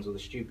brave ones or the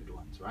stupid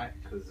ones, right?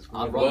 Because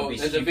I'd rather Well, be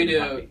there's a stupid video.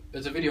 than happy.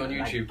 There's a video on I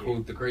like YouTube it.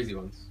 called "The Crazy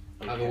Ones."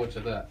 Have a Okay. watch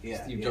of that.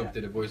 Yeah, Steve yeah. Jobs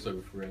did a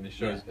voiceover for it, and it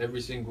shows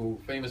every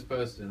single famous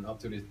person up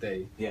to this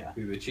day yeah,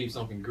 who achieved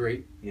something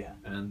great, yeah,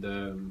 and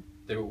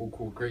they were all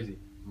called crazy.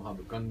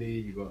 Mahatma Gandhi.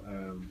 You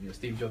got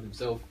Steve Jobs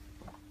himself.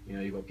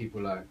 You got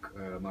people like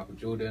Michael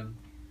Jordan.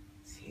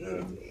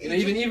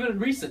 Even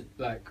recent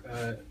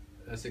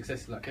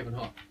successes like Kevin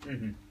Hart.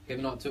 Mhm.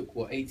 Kevin Hart took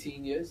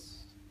 18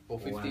 years or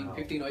 15, Wow.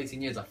 15 or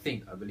 18 years, I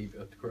believe.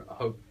 I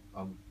hope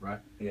I'm right.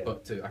 Yeah.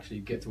 But to actually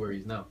get to where he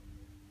is now,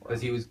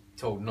 because he was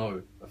told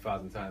no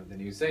 1,000 times,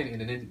 and he was saying it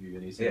in an interview,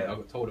 and he said, Yeah. "I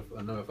got told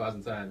a no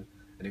 1,000 times,"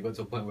 and it got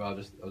to a point where I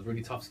was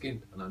really tough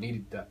skinned, and I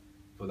needed that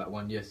for that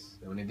one yes.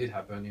 And when it did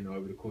happen,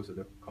 over the course of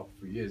the couple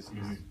 3 years,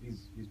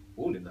 he's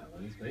balling that,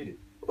 man. He's made it.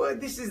 Well,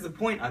 this is the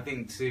point, I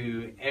think,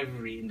 to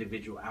every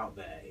individual out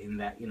there, in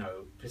that,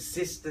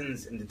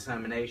 persistence and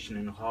determination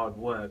and hard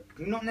work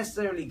not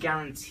necessarily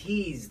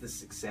guarantees the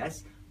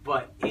success,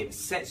 but it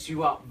sets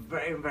you up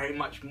very, very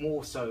much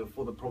more so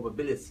for the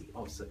probability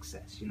of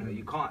success.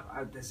 You can't,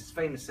 there's this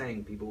famous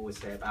saying people always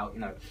say about,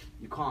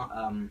 you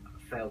can't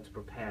fail to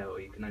prepare, or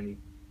you can only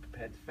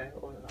prepare to fail,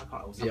 or I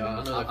can't, or something. Yeah,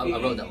 I know.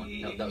 I wrote that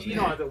one. That was me. You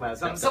know what I'm talking about.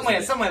 That was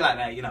Somewhere like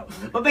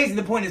that, But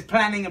basically the point is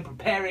planning and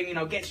preparing,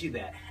 gets you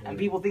there. And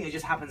people think it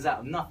just happens out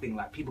of nothing,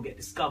 like people get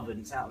discovered,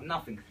 it's out of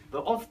nothing.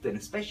 But often,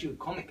 especially with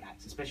comic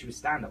acts, especially with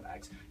stand-up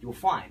acts, you'll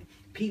find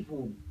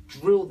people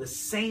drill the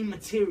same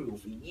material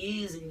for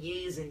years and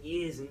years and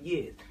years and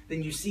years.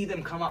 Then you see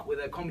them come up with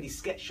a comedy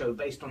sketch show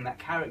based on that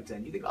character,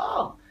 and you think,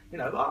 oh, you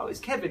know, oh, it's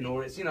Kevin,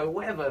 or it's, you know,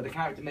 whatever the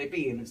character may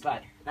be, and it's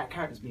like that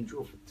character's been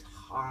drawn for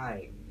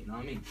time. You know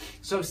what I mean?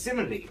 So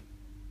similarly,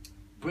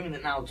 bringing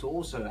it now to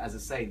also, as I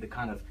say, the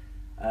kind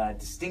of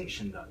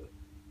distinction though,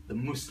 the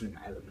Muslim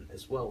element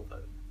as well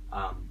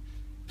though.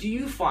 Do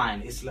you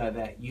find, Isla,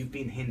 that you've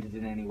been hindered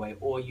in any way,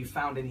 or you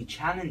found any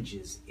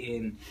challenges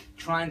in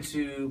trying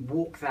to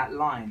walk that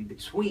line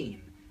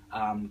between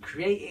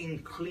creating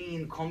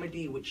clean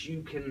comedy, which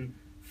you can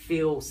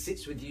feel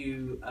sits with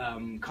you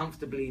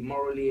comfortably,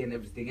 morally, and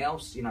everything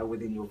else, you know,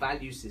 within your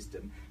value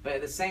system, but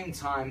at the same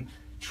time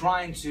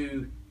trying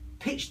to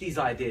pitch these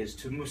ideas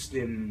to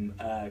Muslim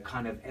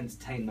kind of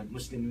entertainment,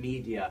 Muslim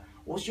media?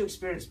 What's your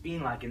experience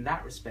been like in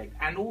that respect?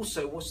 And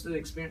also, what's the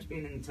experience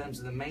been in terms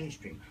of the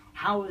mainstream?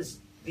 How has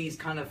these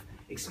kind of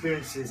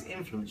experiences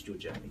influenced your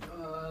journey?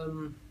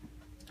 And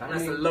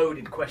that's a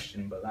loaded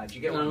question, but like, do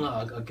you get what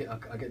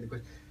I get the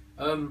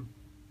question.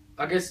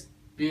 I guess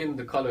being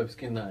the colour of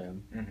skin that I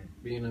am,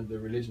 being of the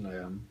religion I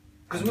am.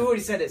 Because we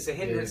already said it's a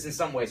hindrance in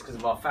some ways because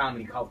of our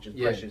family cultures,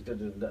 pressures,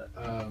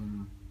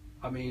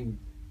 I mean,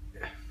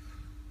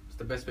 it's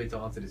the best way to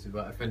answer this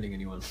without offending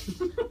anyone.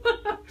 Keep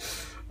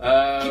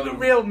it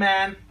real,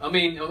 man. I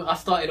mean, I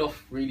started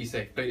off really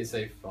safe, played it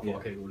safe. I thought,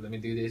 okay, well, let me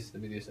do this,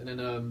 and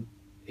then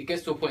it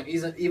gets to a point,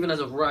 even as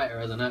a writer,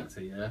 as an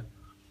actor,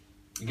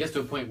 it gets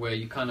to a point where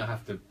you kind of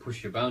have to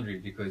push your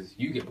boundaries because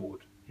you get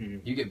bored.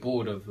 You get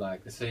bored of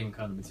like the same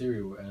kind of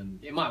material,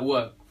 and it might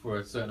work for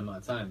a certain amount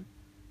of time,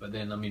 but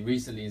then I mean,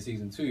 recently in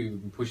season 2,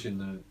 we've been pushing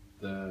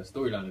the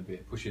storyline a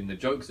bit, pushing the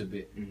jokes a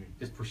bit,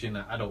 just pushing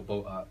that adult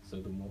boat out so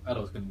the more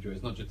adults can enjoy it.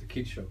 It's not just a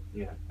kids show.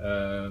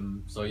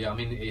 So yeah, I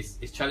mean,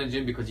 it's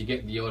challenging because you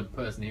get the odd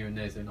person here and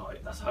there saying, "Oh,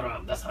 that's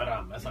haram, that's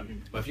haram, that's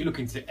haram." But if you look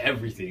into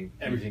everything,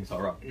 everything's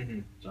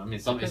haram. So I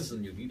mean,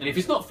 and if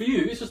it's not for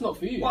you, it's just not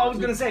for you. Well, I was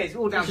going to say, it's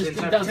all down to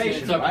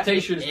interpretation.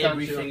 Right?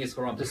 Everything is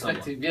haram to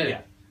someone.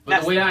 Yeah.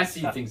 But the way I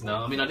see things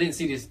now, I mean, I didn't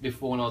see this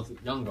before when I was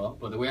younger,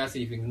 but the way I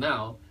see things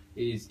now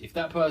is if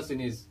that person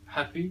is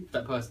happy, if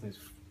that person is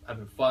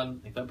having fun,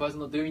 if that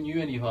person's not doing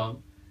you any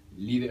harm,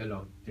 leave it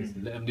alone. Just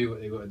let them do what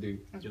they got to do.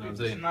 Do you know what I'm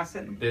saying? Nice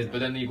but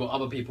then you've got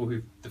other people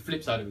who, the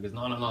flip side of it, because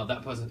no,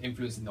 that person's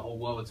influencing the whole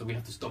world, so we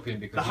have to stop him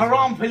because... The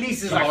haram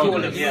police, as I call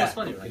them. Yeah. It's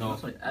funny, right? You know,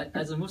 it's funny.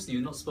 As a Muslim,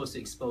 you're not supposed to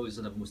expose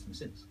another Muslim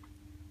sins.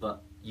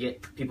 But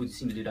yet, people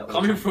seem to do that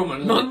coming from a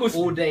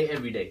non-Muslim. All day,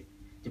 every day.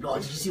 They're like,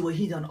 oh, did you see what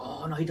he done?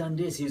 Oh, no, he done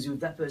this. He was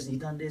with that person. He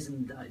done this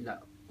and that. Like,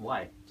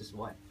 why? Just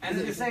why? And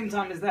at the same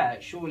time as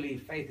that, surely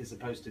faith is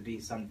supposed to be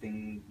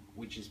something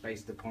which is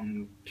based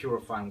upon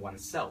purifying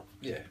oneself.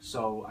 Yeah.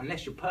 So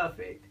unless you're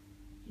perfect,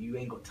 you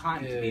ain't got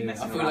time to be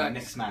messing around like the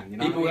next man. You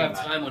know people what I mean?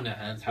 Have time on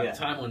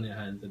their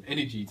hands, and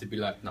energy to be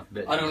like,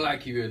 I don't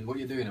like you and what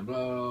you're doing and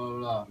blah, blah,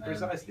 blah.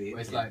 Precisely.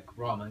 It's like,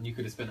 raw man, you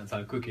could have spent that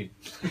time cooking.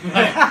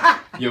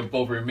 You're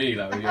bothering me.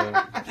 Like,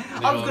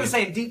 I was going to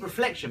say deep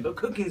reflection, but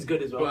cooking's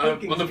good as well. On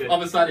the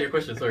other side of your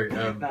question, sorry.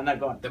 No,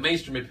 go on. The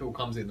mainstream appeal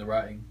comes in the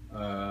writing.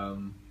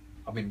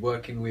 I've been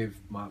working with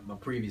my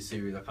previous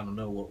series. I kind of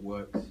know what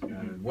works.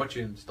 And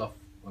watching stuff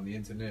on the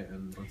internet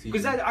and on TV.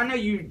 Because I know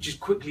you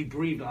just quickly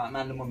breathed like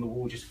man them on the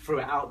wall, just threw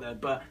it out there,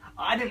 but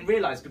I didn't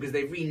realise because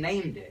they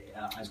renamed it.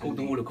 It's called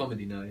The Wall of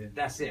Comedy now, yeah.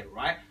 That's it,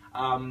 right?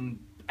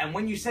 And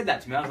when you said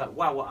that to me, I was like,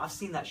 wow, well, I've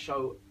seen that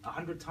show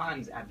 100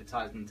 times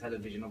advertised on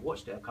television. I've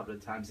watched it a couple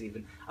of times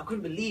even. I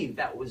couldn't believe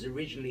that was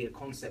originally a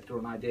concept or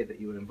an idea that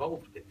you were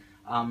involved with.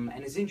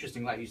 And it's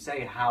interesting, like you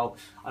say, how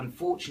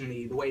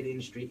unfortunately the way the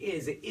industry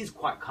is, it is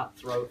quite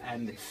cutthroat.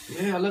 And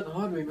yeah, I learned the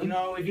hard way, man. You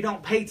know, if you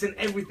don't patent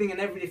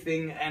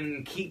everything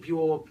and keep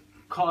your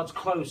cards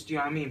close, do you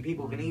know what I mean?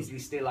 People can easily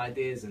steal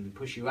ideas and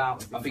push you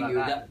out. I think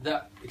like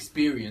that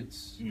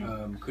experience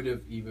could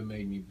have either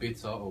made me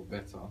bitter or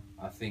better.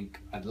 I think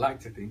I'd like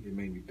to think it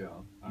made me better.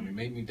 I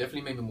mean,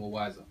 definitely made me more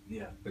wiser.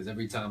 Yeah. Because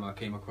every time I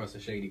came across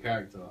a shady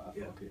character, I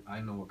thought, okay, I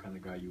know what kind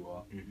of guy you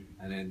are.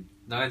 And then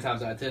 9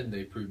 times out of 10,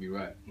 they proved me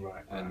right.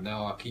 And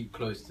now I keep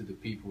close to the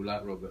people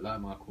like Robert,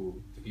 like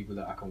Michael, the people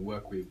that I can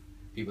work with,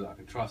 people that I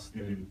can trust,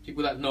 and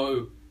people that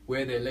know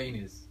where their lane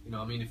is. You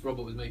know, I mean, if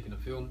Robert was making a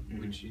film,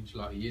 which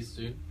inshallah he is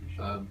soon,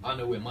 I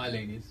know where my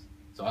lane is.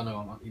 So I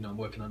know I'm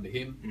working under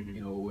him.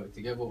 You know, we'll work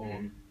together,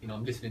 or you know,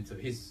 I'm listening to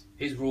his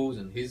rules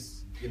and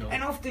his, you know.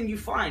 And often you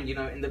find, you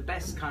know, in the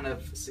best kind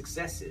of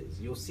successes,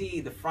 you'll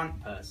see the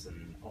front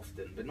person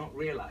often, but not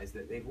realise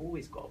that they've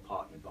always got a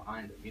partner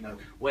behind them. You know,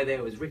 where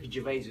there was Ricky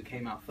Gervais who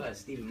came out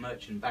first, Stephen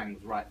Merchant Bang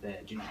was right there.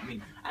 Do you know what I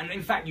mean? And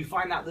in fact, you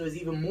find out there was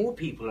even more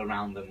people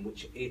around them,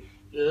 which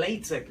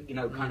later, you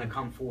know, kind of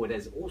come forward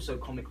as also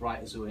comic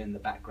writers who are in the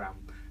background,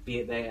 be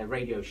it their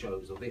radio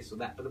shows or this or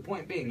that. But the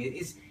point being,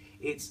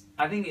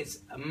 I think it's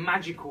a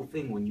magical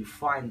thing when you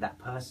find that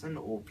person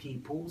or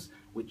peoples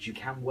which you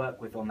can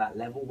work with on that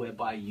level,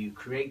 whereby you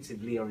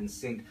creatively are in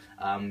sync.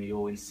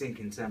 You're in sync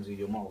in terms of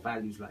your moral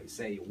values, like you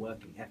say, your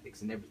working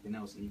ethics and everything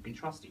else, and you can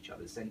trust each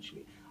other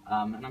essentially.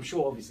 And I'm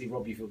sure, obviously,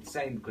 Rob, you feel the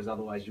same, because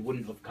otherwise you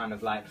wouldn't have kind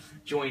of like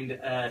joined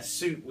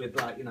suit with,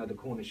 like, you know, the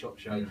Corner Shop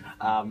show.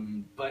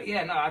 But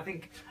yeah, no, I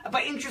think.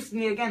 But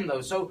interestingly, again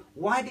though, so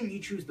why didn't you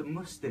choose the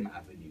Muslim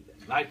avenue then?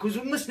 Like, because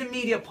with Muslim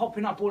media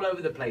popping up all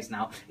over the place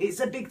now, it's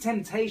a big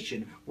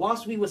temptation.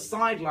 Whilst we were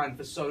sidelined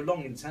for so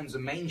long in terms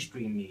of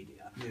mainstream media,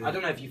 I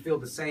don't know if you feel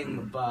the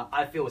same, but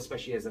I feel,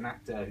 especially as an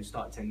actor who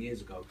started 10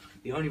 years ago,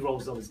 the only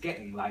roles I was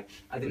getting, like,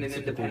 I did an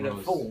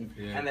independent film,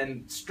 and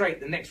then straight,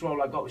 the next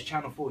role I got was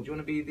Channel 4. Do you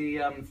want to be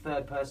the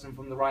third person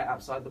from the right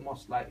outside the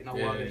mosque? Like, you know,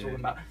 what are you talking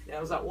about? Yeah,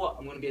 I was like, what?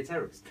 I'm going to be a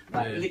terrorist.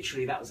 Like,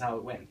 literally, that was how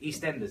it went.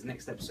 EastEnders,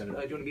 next episode.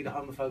 Oh, do you want to be the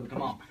homophobic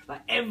imam?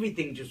 Like,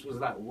 everything just was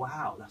like,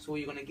 wow, that's all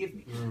you're going to give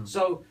me.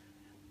 So,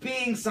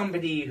 being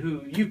somebody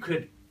who you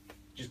could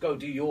just go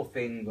do your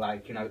thing,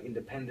 like, you know,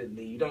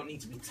 independently. You don't need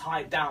to be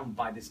tied down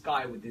by this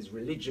guy with his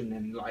religion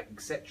and, like,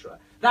 etc.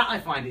 That I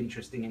find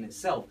interesting in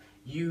itself.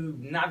 You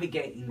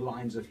navigating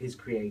lines of his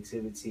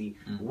creativity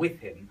with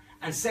him.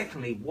 And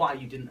secondly, why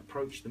you didn't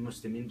approach the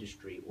Muslim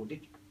industry, or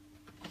did you?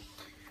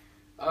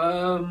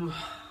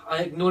 I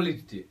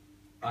acknowledged it.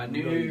 I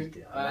knew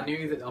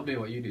that I'm doing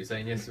what you do,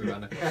 saying yes to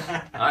Rana.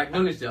 I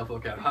acknowledged it. I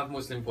thought, okay, I have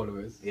Muslim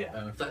followers.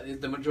 Yeah. If that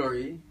is the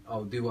majority,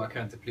 I'll do what I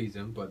can to please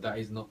them. But that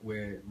is not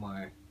where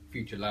my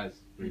future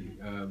lies, really.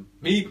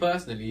 Me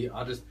personally,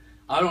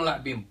 I don't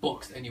like being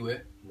boxed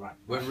anywhere. Right.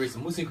 Whether it's the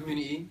Muslim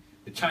community,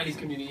 the Chinese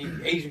community,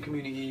 the Asian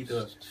community,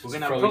 we're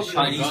gonna have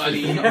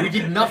Chinese. We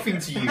did nothing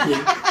to you.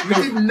 We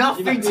did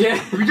nothing to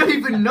you. We don't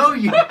even know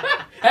you.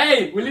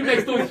 Hey, we live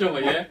next door to each other,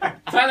 yeah?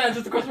 Thailand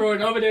just across the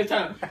road, over there,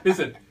 China.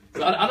 Listen,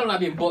 so I don't like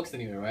being boxed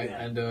anywhere, right?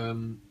 Yeah.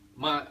 And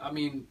I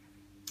mean,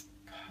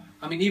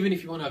 even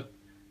if you want to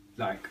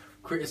like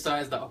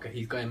criticize that, okay,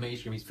 he's going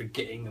mainstream, he's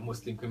forgetting the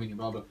Muslim community,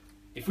 blah blah.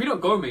 If we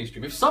don't go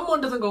mainstream, if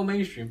someone doesn't go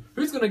mainstream,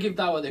 who's going to give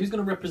dawah there? Who's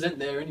going to represent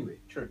there anyway?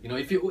 True. You know,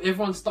 if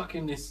everyone's stuck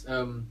in this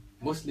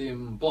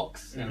Muslim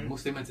box and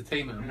Muslim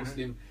entertainment and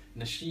Muslim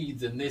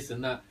nasheeds and this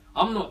and that,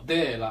 I'm not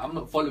there. Like, I'm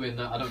not following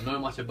that. I don't know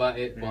much about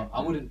it, but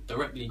I wouldn't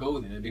directly go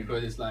there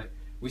because it's like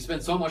we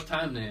spend so much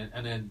time there,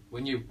 and then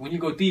when you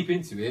go deep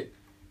into it,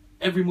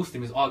 every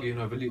Muslim is arguing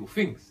over little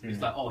things.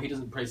 It's like, oh, he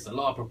doesn't pray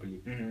Salah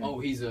properly. Oh,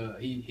 his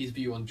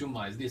view on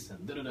Jummah is this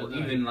and da-da-da-da. Or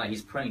even like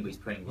he's praying, but he's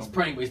praying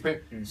wrong. He's praying.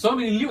 So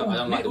many little. I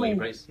don't like the way he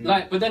prays.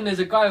 Like, but then there's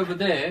a guy over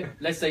there,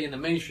 let's say in the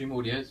mainstream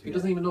audience, who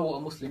doesn't even know what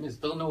a Muslim is,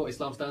 doesn't know what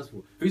Islam stands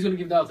for. Who's going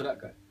to give dawah to that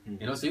guy?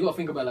 You know, so you got to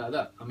think about it like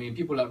that. I mean,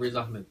 people like Riz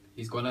Ahmed,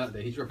 he's gone out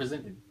there, he's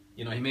representing.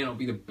 You know, he may not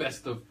be the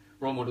best of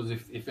role models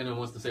if anyone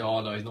wants to say,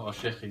 oh no, he's not a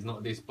sheikh, he's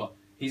not this, but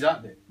he's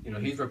out there. You know,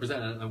 he's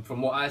representing, and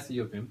from what I see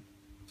of him,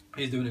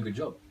 he's doing a good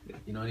job.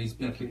 You know, he's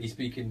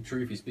speaking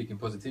truth, he's speaking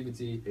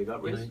positivity. You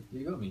got Riz.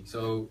 You got me.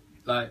 So,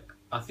 like,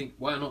 I think,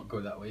 why not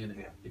go that way, innit?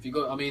 Yeah. If you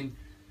go, I mean,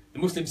 the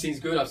Muslim scene's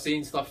good, I've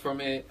seen stuff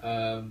from it.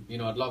 You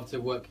know, I'd love to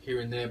work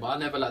here and there, but I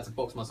never like to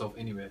box myself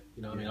anywhere.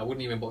 You know what I mean? I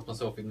wouldn't even box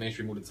myself in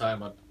mainstream all the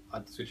time.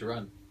 I'd switch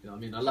around. You know what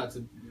I mean? I like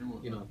to,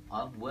 you know.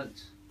 I've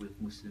worked with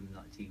Muslim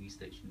like TV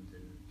stations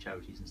and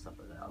charities and stuff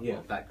like that. I've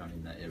got a background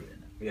in that area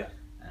now. Yeah.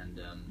 And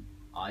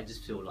I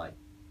just feel like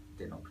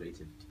they're not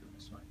creative, to be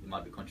honest. Right? It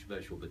might be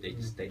controversial, but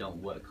they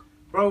don't work.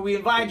 Bro, we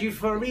invited you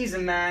for a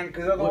reason, man,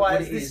 because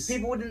otherwise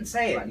people wouldn't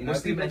say it. Right, you know,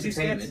 Muslim people are too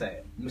scared to entertainment, say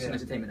it. Muslim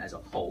entertainment as a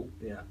whole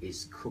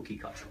is cookie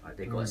cutter. Right?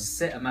 They've got a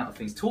set amount of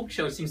things. Talk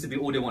show seems to be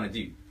all they want to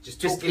do.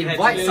 Just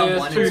invite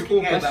someone and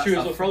talk about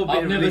stuff. Throw a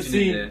bit of religion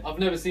in there. I've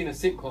never seen a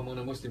sitcom on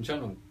a Muslim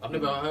channel. I've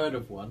never heard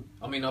of one.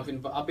 I mean, I've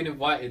been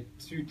invited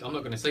to. I'm not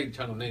going to say the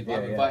channel names, but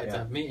I've been invited to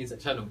have meetings at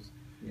channels.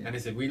 Yeah. And they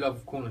said, we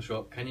love Corner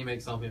Shop, can you make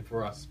something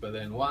for us? But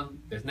then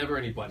there's never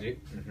any budget.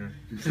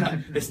 It's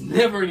like, there's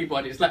never any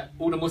budget. It's like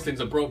all the Muslims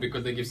are broke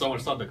because they give so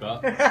much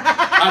sadaqah.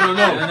 I don't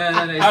know.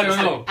 No, I don't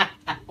know.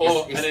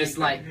 It's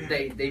like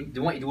they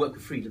want you to work for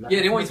free. Like,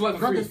 they want you to work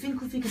for free.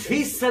 Think of it as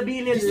Peace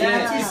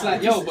sabilillah. It's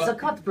like, yo, but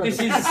zakat, brother.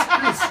 this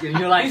is and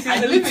you're like,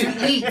 I need to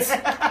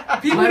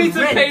eat. People need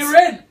to pay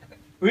rent.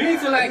 We need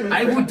to like.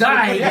 I will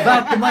die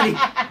without the money.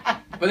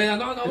 But then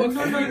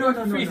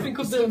no. Free. Think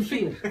of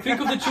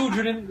the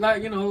children in,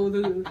 like, you know,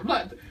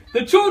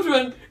 the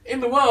children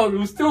in the world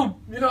who still,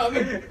 you know what I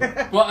mean.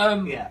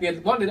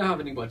 But one, they don't have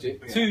any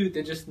budget. Yeah. Two,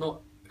 they're just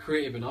not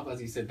creative enough,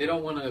 as he said. They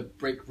don't want to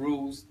break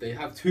rules. They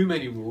have too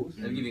many rules.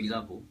 Let me give you an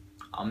example.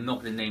 I'm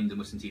not going to name the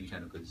Muslim TV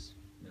channel because.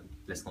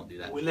 Let's not do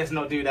that. Well, let's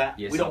not do that.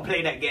 Yes, we don't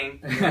play that game.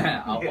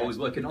 I was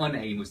working on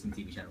a Muslim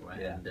TV channel, right?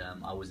 Yeah.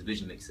 And I was a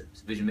vision mixer.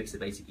 So vision mixer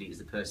basically is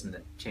the person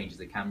that changes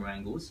the camera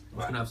angles.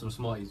 We're going to have some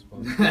Smarties.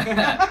 Sponsored.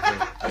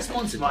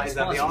 Smarties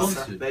are the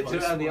answer. They do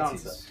have the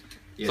answer.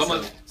 Yeah,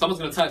 someone's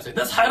going to type say,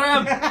 that's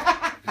haram!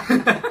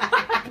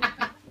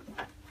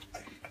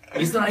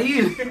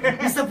 Israel!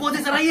 We support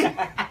Israel!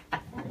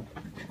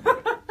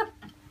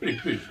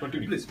 Please,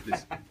 continue.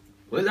 Please.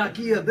 Well, like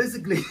here,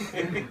 basically.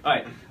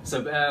 Alright,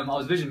 so I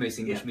was vision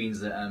mixing, which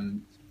means that,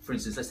 for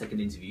instance, let's take an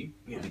interview.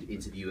 We'll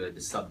interview the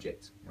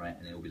subject, right?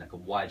 And it will be like a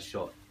wide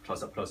shot,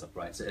 close up,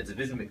 right? So as a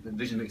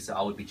vision mixer,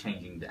 I would be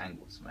changing the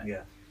angles, right? Yeah.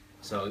 I'm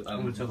So,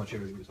 going to tell my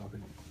cheerleader what's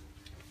happening.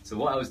 So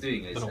what I was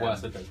doing is... I don't know why I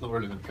said that, it's not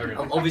relevant. Carry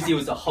on. Obviously, it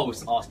was the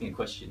host asking a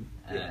question,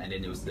 and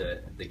then it was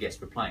the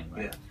guest replying,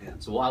 right? Yeah.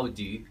 So what I would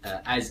do,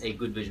 as a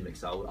good vision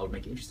mixer, I would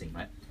make it interesting,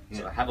 right?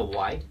 So I have a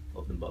wide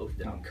of them both.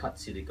 Then I'll cut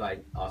to the guy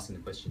asking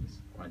the questions.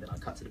 Right. Then I'll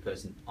cut to the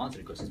person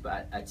answering the questions.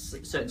 But at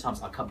certain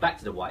times, I'll cut back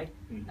to the wide,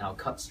 and I'll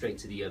cut straight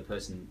to the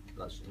person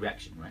like,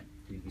 reaction. Right.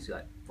 Who's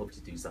like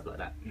obviously doing stuff like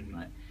that.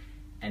 Right.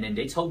 And then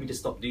they told me to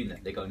stop doing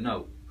that. They go,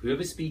 no,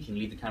 whoever's speaking,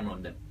 leave the camera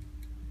on them.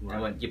 Right.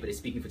 I went, yeah, but they're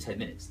speaking for 10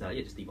 minutes. No,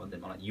 yeah, just leave it on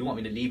them. I'm like, you want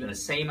me to leave it in the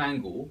same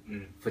angle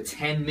for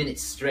 10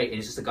 minutes straight, and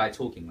it's just a guy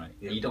talking, right?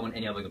 And you don't want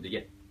any other of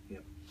the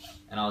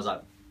And I was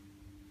like,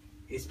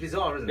 it's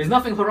bizarre, isn't it? There's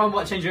nothing haram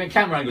about changing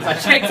camera angles. I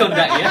checked on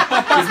that,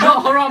 yeah? It's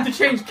not haram to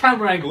change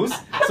camera angles,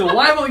 so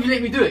why won't you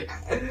let me do it?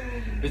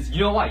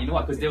 You know why?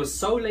 Because they were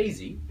so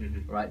lazy,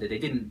 right, that they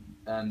didn't,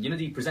 you know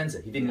the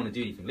presenter, he didn't want to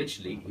do anything.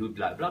 Literally, he would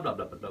be like, blah, blah,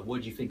 blah, blah, blah.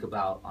 What do you think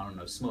about, I don't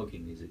know,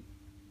 smoking? Is it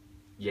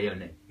yay or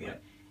nay? Yeah.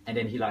 Right? And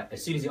then he like,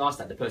 as soon as he asked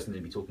that, the person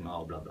would be talking,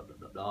 oh, blah, blah, blah,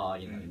 blah, blah,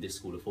 you know, in this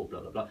school of thought, blah,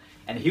 blah, blah.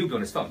 And he would be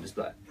on his phone, just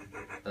like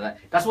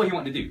that's what he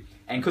wanted to do.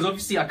 And because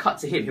obviously I cut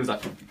to him, he was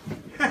like,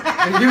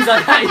 and he was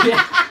like,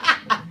 yeah.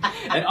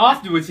 And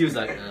afterwards he was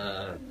like,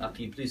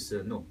 Aki, please,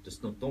 no,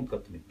 just don't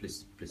cut to me,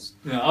 please.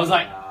 You know, I was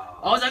like,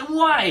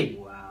 why?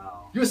 Wow.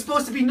 You're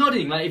supposed to be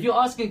nodding. Like, if you're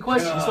asking a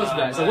question, you're supposed to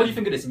be like, so what do you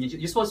think of this? And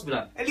you're supposed to be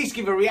like, at least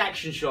give a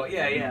reaction shot.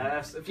 Yeah.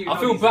 That's a few I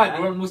feel bad.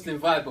 We're on Muslim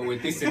vibe, but we're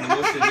dissing the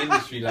Muslim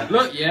industry. Like,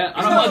 look, yeah,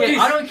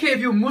 I don't care if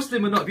you're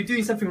Muslim or not. If you're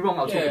doing something wrong,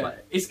 I'll talk about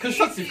it. It's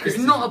constructive It's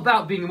criticism. not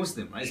about being a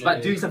Muslim, right? It's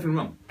about doing something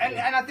wrong. And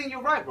I think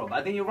you're right, Rob.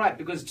 I think you're right,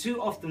 because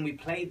too often we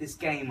play this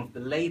game of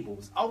the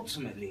labels.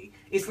 Ultimately,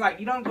 it's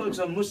like you don't go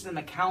to a Muslim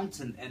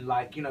accountant and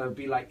like, you know,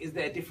 be like, is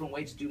there a different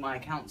way to do my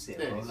accounts here?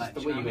 Yeah, or it's like,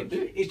 just the way you know what I do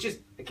mean? it. It's just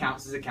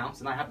accounts is accounts,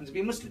 and I happen to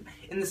be a Muslim.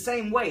 In the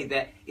same way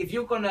that if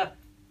you're gonna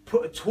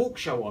put a talk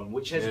show on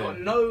which has got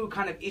no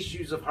kind of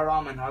issues of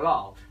haram and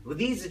halal, well,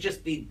 these are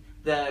just the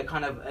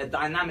kind of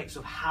dynamics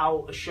of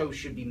how a show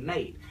should be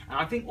made. And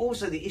I think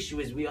also the issue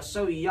is we are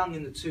so young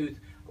in the tooth,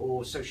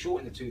 or so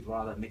short in the tooth,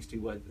 rather, mix two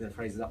words,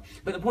 phrases up.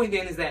 But the point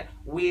then is that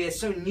we're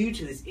so new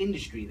to this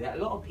industry that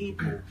a lot of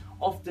people,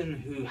 often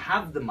who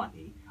have the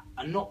money,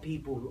 are not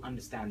people who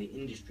understand the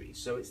industry.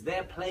 So it's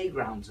their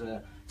playground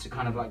to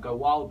kind of like go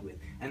wild with.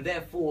 And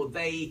therefore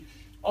they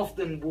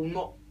often will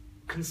not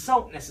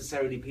consult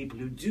necessarily people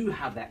who do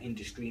have that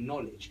industry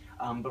knowledge,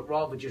 but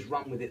rather just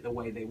run with it the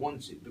way they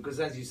want to. Because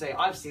as you say,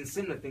 I've seen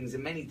similar things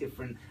in many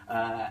different,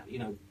 you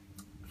know,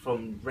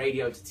 from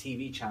radio to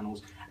TV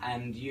channels,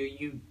 and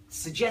you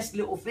suggest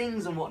little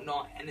things and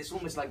whatnot, and it's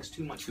almost like it's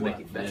too much To work.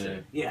 make it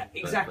better. Yeah,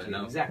 exactly, But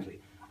no. exactly.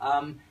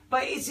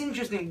 But it's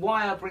interesting.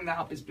 Why I bring that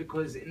up is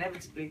because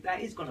inevitably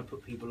that is going to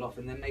put people off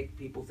and then make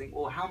people think,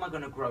 well, how am I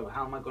going to grow?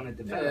 How am I going to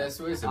develop? Yeah,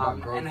 so it's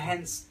about growth. And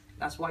hence,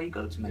 that's why you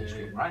go to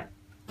mainstream, right?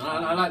 And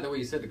I like the way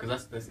you said it,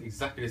 because that's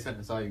exactly the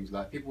sentence I use.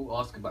 Like, people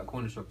ask about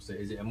Corner Shop, say,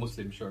 is it a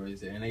Muslim show?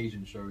 Is it an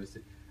Asian show? Is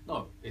it?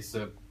 No, it's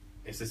a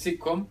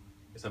sitcom.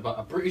 It's about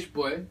a British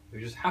boy who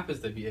just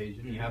happens to be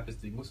Asian. He happens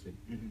to be Muslim.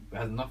 But it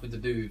has nothing to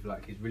do with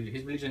like his religion.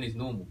 His religion is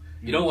normal.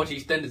 You don't watch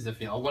EastEnders and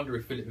think, I wonder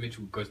if Philip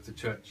Mitchell goes to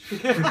church. You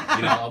know,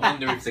 I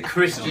wonder if It's a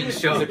Christian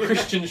show. It's a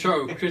Christian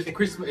show.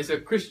 It's a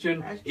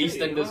Christian That's true,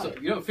 EastEnders. you're So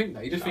right. you don't think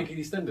that. You just think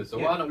it's EastEnders. So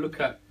Yeah. why not look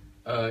at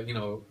you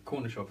know,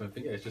 Corner Shop and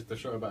think, yeah, it's just a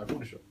show about a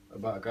corner shop,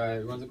 about a guy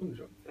who runs a corner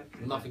shop.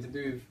 Nothing to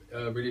do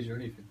with religion or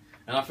anything.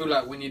 And I feel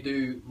like when you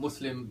do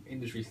Muslim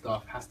industry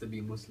stuff, has to be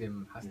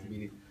Muslim, has to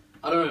be.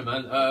 I don't know,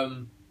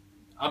 man.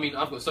 I mean,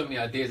 I've got so many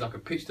ideas I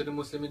could pitch to the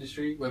Muslim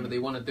industry. Whether they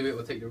want to do it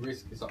or take the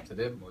risk, it's up to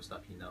them. Most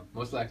likely no.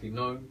 Most likely,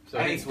 no. So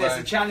And hence there's why-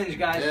 a challenge,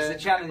 guys. Yeah. It's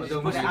a challenge. But Just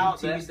the put it Muslim out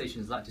TV there.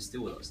 stations like to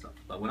steal a lot of stuff.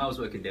 Like when I was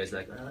working there, it's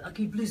like,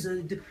 Aki, please,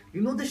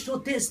 you know the show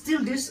there,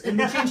 steal this and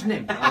we change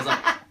name. I was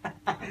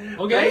like,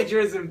 okay.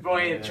 Plagiarism,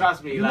 boy,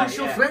 trust me. You like, want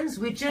your yeah. friends?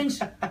 We change,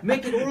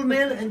 make it all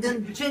male and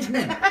then change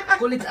name.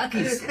 Call it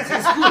Akis.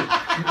 It's cool.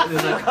 It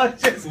was like, I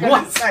was just gonna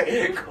What?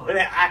 say, call it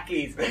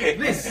Akis.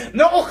 This.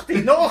 No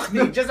Ukhti, no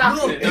Ukhti, just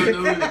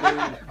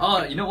Akis. No.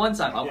 oh, you know, one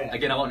time, Yeah.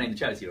 again, I won't name the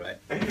charity, right?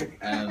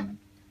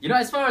 You know,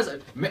 as far as,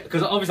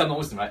 because obviously I'm not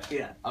Muslim, right?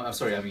 Yeah. I'm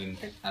sorry, I mean,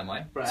 am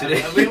I? Right,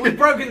 Today- we've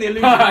broken the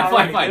illusion. Alright,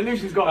 already. fine. The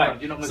illusion's gone.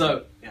 Right. You're not So,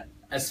 Muslim. Yeah.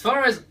 as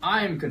far as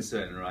I'm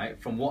concerned,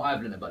 right, from what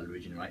I've learned about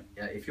religion, right,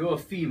 if you're a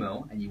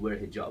female and you wear a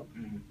hijab,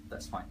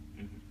 that's fine.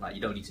 Like,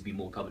 you don't need to be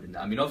more covered than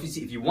that. I mean,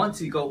 obviously, if you want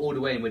to go all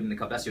the way and wear the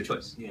niqab, that's your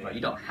choice, Yeah, right? yeah.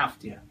 You don't have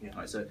to. Yeah, yeah.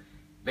 Right, so,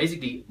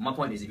 basically, my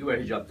point is, if you wear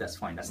a hijab, that's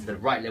fine. That's the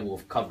right level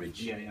of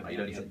coverage. Yeah, yeah, right? You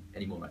don't yeah, need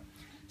any more, right?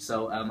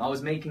 So, I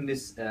was making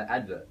this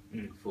advert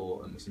Mm.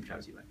 for a Muslim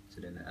charity, right? So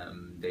then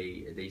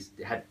they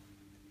had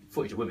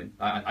footage of women.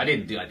 I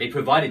didn't do that. They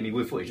provided me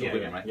with footage Yeah, of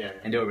women, yeah, right? yeah,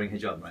 yeah. And they were wearing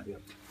hijab, right? Yeah.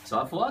 So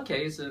I thought,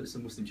 okay, it's a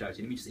Muslim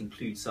charity. Let me just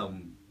include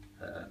some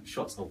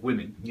shots of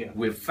women Yeah.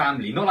 with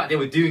family. Not like they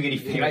were doing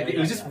anything, Yeah, right? yeah, It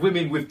was yeah, just yeah.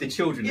 women with the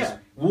children just Yeah.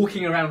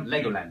 walking around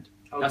Legoland.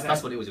 Okay.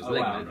 That's what it was. It was Oh,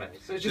 wow, Legoland, okay.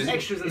 right? So it's just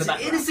extras in the it's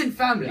background. an innocent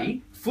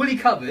family, fully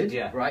covered,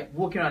 Yeah. right?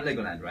 Walking around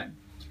Legoland, right?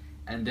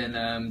 And then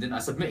I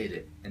submitted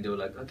it, and they were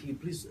like, "Okay,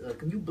 please,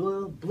 can you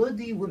blur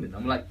the women?"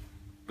 I'm like,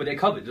 "But they're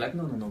covered." They're like,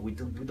 "No, we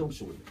don't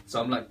show women."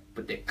 So I'm like,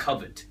 "But they're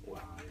covered." Wow.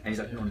 And he's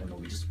like, "No,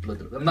 we just blur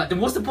them." I'm like, "Then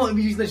what's the point of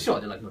me using the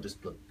shot?" They're like, "No,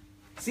 just blur."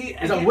 See,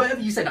 It's like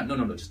whatever you say. Like,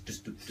 no, just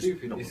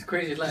Stupid. no. It's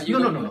crazy. It's like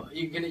No.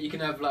 You can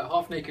have like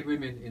half naked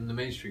women in the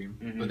mainstream,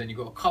 but then you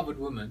got a covered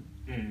woman.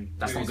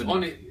 That's not who's good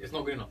on enough. it. It's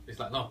not good enough. It's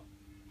like no.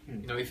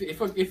 You know, if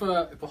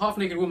a half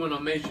naked woman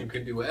on mainstream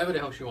can do whatever the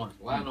hell she wants,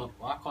 why not?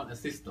 Why can't a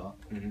sister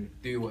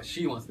do what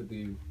she wants to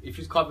do? If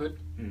she's covered,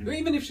 or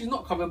even if she's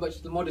not covered, but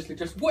she's modestly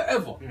just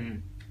whatever,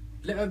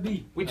 let her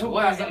be. We talk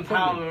Why about is that a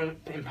problem?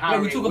 empowering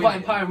Yeah, we talk women. about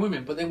empowering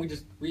women, but then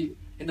we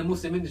in the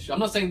Muslim industry. I'm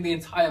not saying the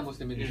entire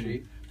Muslim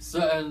industry,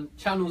 certain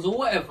channels or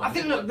whatever. I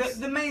think look,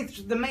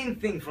 the main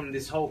thing from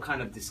this whole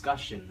kind of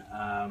discussion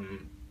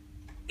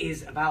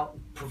is about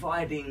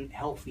providing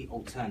healthy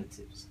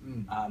alternatives.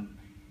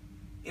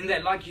 In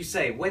that, like you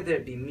say, whether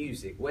it be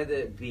music, whether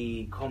it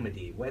be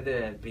comedy, whether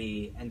it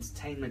be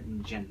entertainment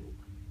in general,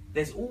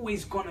 there's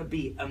always going to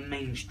be a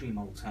mainstream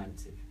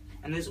alternative.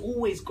 And there's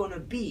always going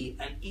to be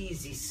an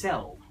easy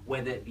sell,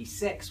 whether it be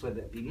sex, whether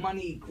it be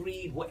money,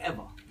 greed,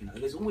 whatever. You know,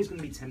 there's always going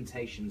to be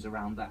temptations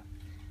around that.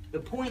 The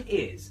point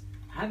is,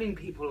 having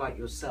people like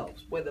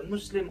yourselves, whether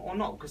Muslim or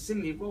not, because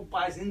simply Rob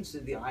buys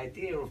into the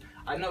idea of,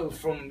 I know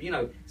from, you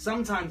know,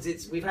 sometimes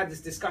we've had this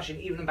discussion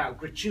even about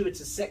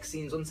gratuitous sex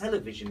scenes on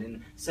television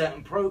in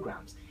certain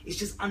programs. It's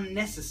just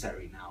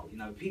unnecessary now, you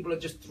know, people are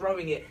just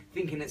throwing it,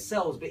 thinking it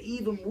sells, but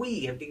even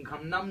we have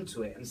become numb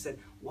to it and said,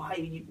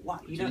 you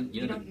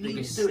don't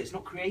need to do it, it's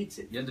not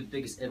creative. You know the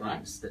biggest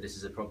evidence that this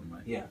is a problem,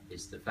 right? Yeah.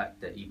 Is the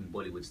fact that even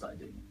Bollywood started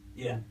doing it.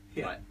 Yeah.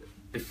 Right.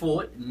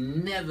 Before,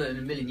 never in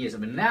a million years. I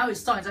mean, now it's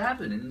starting to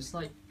happen, and it's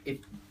like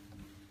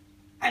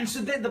And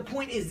so then the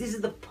point is, this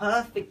is the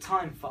perfect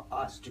time for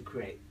us to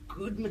create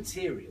good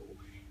material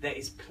that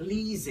is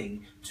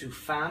pleasing to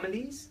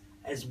families,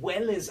 as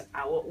well as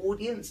our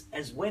audience,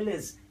 as well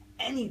as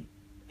any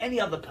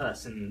other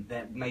person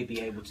that may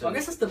be able to. Well, I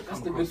guess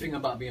that's the good thing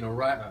about being a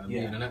writer and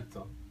being an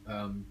actor.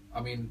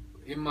 I mean,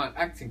 in my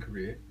acting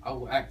career, I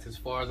will act as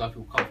far as I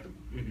feel comfortable.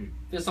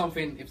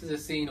 If there's a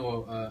scene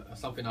or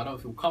something I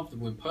don't feel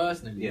comfortable in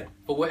personally,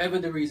 for whatever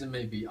the reason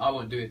may be, I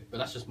won't do it. But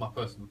that's just my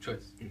personal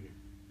choice.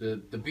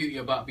 The beauty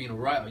about being a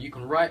writer, you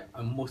can write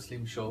a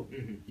Muslim show,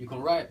 you can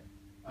write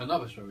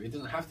another show. It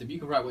doesn't have to be. You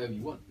can write whatever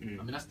you want. I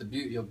mean, that's the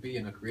beauty of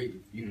being a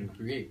creative. You can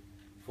create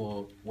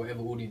for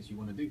whatever audience you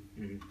want to do.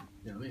 You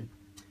know what I mean?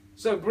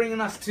 So bringing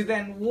us to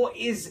then, what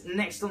is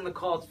next on the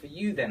cards for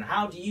you then?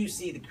 How do you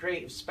see the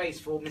creative space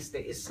for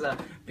Mr. Isla,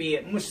 be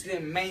it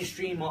Muslim,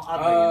 mainstream or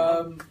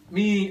other?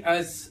 Me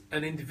as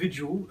an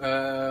individual,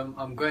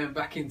 I'm going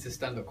back into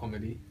stand-up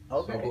comedy.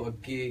 Okay. So I've got a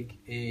gig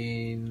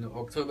in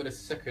October the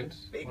 2nd.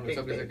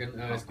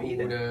 It's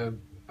called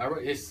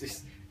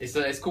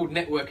it's called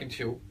Network and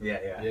Chill.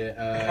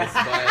 It's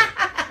by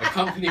a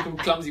company called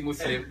Clumsy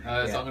Muslim. So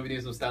I'm going to be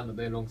doing some stand-up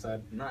there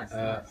alongside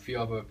a few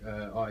other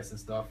artists and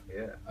stuff.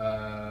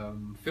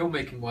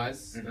 Filmmaking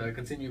wise,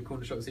 continue with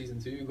Corner Shop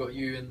Season 2. We've got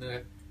you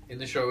in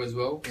the show as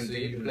well. Indeed,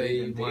 so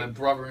you play my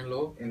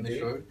brother-in-law in the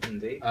show.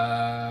 Indeed.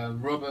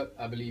 Robert,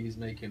 I believe, is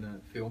making a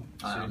film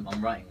soon.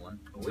 I'm writing one.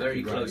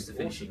 Very close to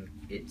finishing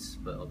it,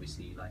 but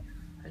obviously life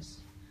has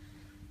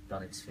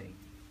done its thing.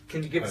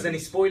 Can you give us any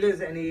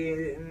spoilers,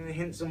 any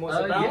hints on what's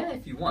about? Yeah,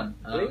 if you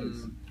want.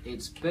 Please.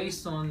 It's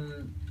based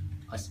on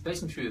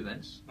true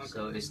events,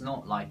 so it's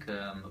not like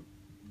a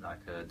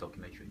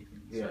documentary or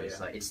anything. So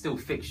it's like it's still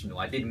fictional.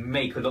 I did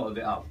make a lot of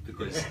it up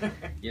because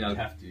you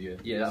have to,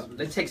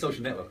 let's take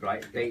Social Network,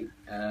 right? They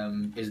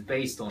is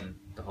based on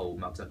the whole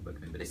Mark Zuckerberg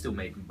thing, but they still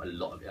made a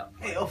lot of it up.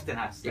 It often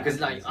has. Because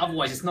like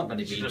otherwise it's not going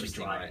to be It's just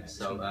interesting, dry, right?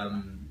 So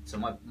so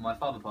my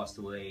father passed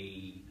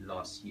away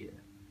last year.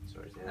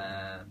 Sorry.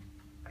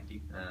 Thank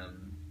you.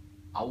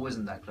 I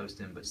wasn't that close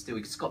to him, but still,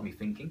 it's got me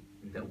thinking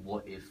that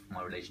what if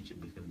my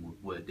relationship with him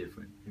were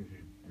different, and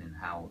then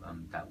how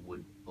that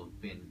would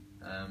have been.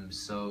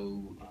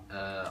 So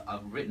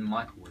I've written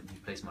Michael, and he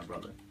plays my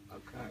brother.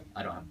 Okay.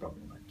 I don't have a brother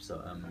in life,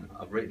 so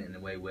I've written it in a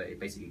way where it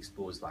basically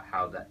explores like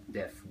how that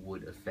death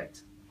would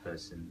affect a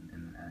person,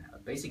 and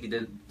basically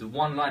the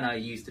one line I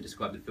use to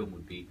describe the film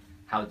would be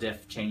how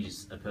death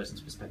changes a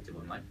person's perspective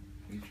on life.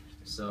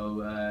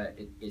 So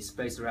it's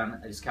based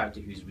around this character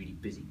who's really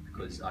busy,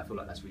 because I feel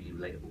like that's really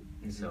relatable.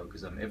 So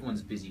because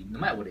everyone's busy, no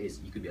matter what it is.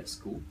 You could be at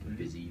school, you're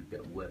busy. You could be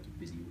at work, you're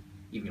busy.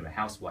 Even you're a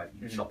housewife,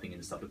 you're shopping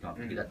and stuff, looking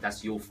after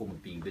that's your form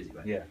of being busy,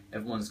 right? Yeah.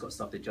 Everyone's got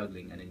stuff they're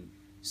juggling, and then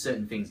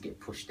certain things get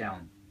pushed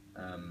down.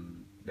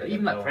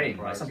 Even like praying,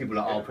 right? Some people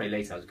are like, I'll pray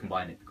later. I'll just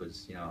combine it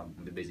because I'm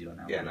a bit busy right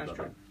now. Yeah, that's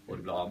true. Or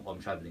they'll be like, I'm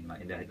traveling.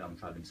 Like in their head, I'm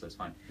traveling, so it's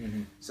fine.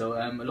 So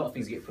a lot of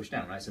things get pushed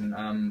down, right? So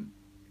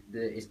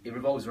it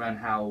revolves around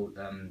how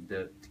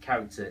the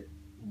character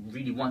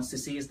really wants to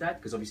see his dad,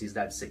 because obviously his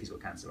dad's sick, he's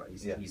got cancer, right?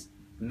 He's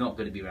not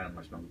going to be around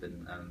much longer.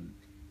 Than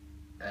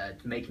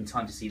making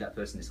time to see that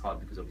person is hard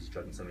because obviously he's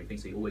juggling so many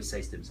things. So he always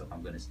says to himself,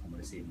 I'm going to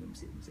see him,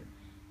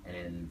 and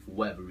then for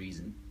whatever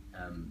reason,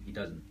 he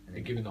doesn't. And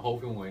You're giving the whole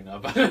film away now.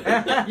 But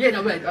yeah,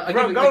 no, wait.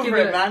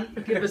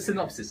 Give a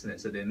synopsis in it.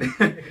 So then,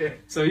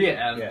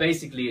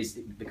 basically,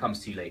 it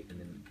becomes too late, and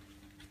then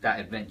that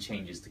event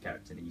changes the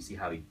character, and you see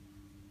how he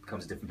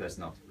becomes a different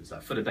person afterwards,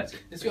 like for the better.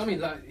 It's what I mean,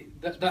 like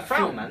that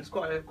Frown, film, man, it's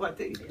quite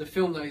deep. the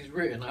film that he's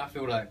written, I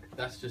feel like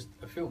that's just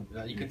a film.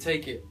 Like you can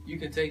take it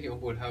on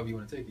board however you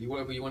want to take it.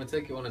 Whatever you want to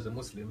take it on as a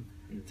Muslim,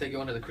 take it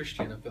on as a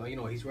Christian. I feel like, you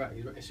know, he's right.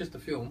 It's just a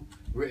film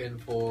written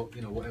for,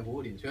 you know, whatever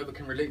audience, whoever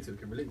can relate to it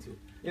can relate to it.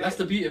 Yeah. That's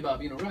the beauty about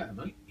being a writer,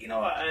 man. You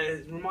know,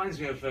 it reminds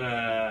me of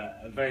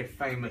a very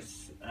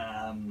famous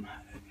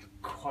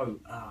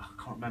quote. I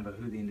can't remember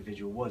who the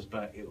individual was,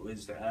 but it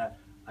was,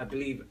 I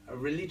believe, a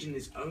religion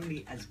is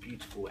only as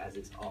beautiful as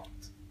its art.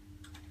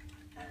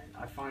 And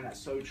I find that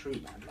so true,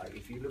 man. Like,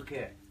 if you look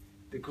at,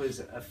 because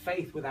a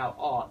faith without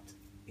art,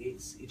 it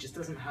just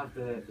doesn't have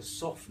the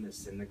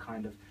softness and the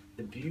kind of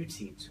the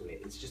beauty to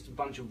it. It's just a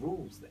bunch of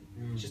rules then.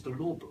 It's just a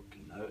law book,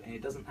 you know, and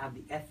it doesn't have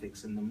the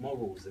ethics and the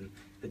morals and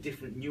the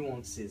different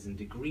nuances and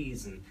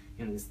degrees and,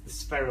 you know, the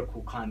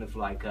spherical kind of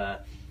like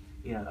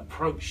you know,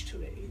 approach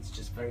to it. It's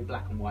just very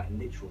black and white and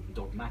literal and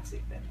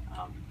dogmatic then.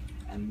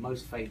 And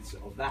most faiths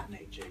of that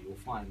nature, you'll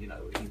find, you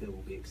know, either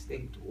will be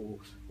extinct or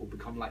will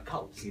become like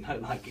cults, you know,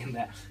 like in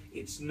that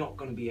it's not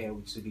going to be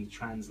able to be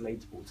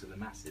translatable to the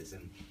masses.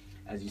 And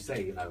as you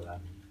say, you know,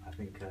 I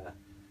think,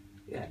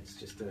 yeah, it's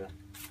just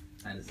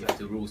And if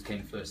the rules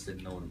came first, then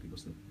no one would be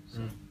Muslim.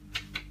 So.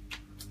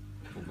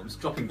 I'm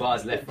just dropping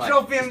bars left, right.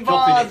 Dropping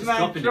bars,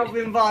 man.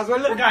 Dropping bars. Well,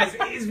 look, guys,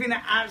 it's been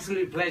an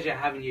absolute pleasure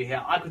having you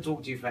here. I could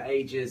talk to you for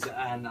ages,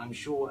 and I'm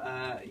sure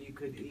you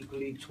could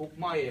equally talk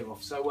my ear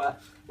off. So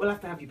we'll have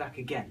to have you back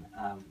again.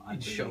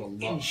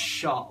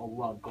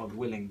 Inshallah, God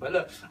willing. But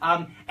look,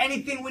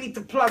 anything we need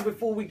to plug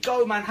before we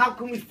go, man? How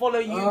can we follow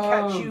you,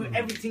 catch you,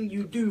 everything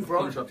you do, bro?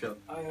 Corner Shop Show.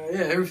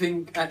 Yeah,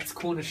 everything at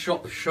Corner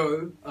Shop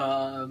Show.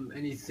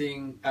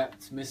 Anything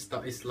at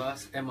Mr.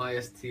 Islas,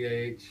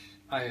 MISTAH.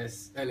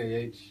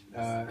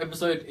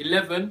 Episode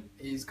 11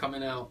 is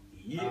coming out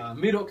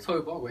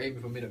mid-October. We're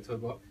aiming for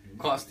mid-October.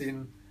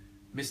 Casting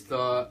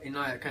Mr.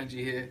 Inayat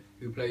Kanji here,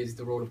 who plays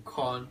the role of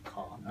Khan.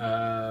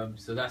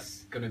 So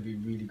that's going to be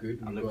really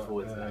good. I'm looking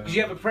forward to that. Did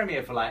you have a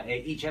premiere for like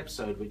each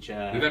episode? Which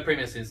we've had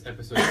premiere since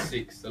episode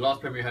 6. The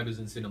last premiere we had was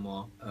in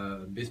cinema.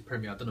 This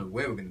premiere, I don't know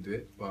where we're going to do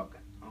it, but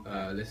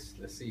let's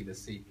see.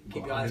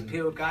 Keep your eyes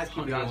peeled, guys.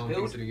 Keep your eyes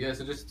peeled. Yeah,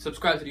 so just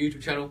subscribe to the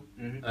YouTube channel.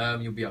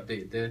 You'll be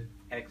updated there.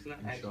 Excellent,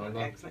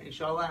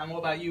 inshallah. And what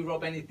about you,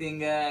 Rob? Anything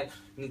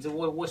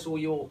what's all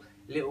your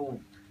little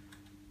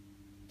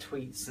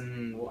tweets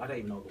and I don't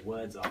even know what the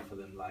words are for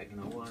them, like, you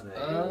know, what are they?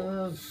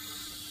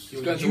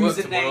 Your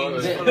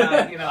usernames for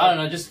that, you know. I don't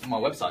know, just my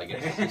website, I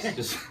guess.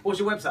 Just What's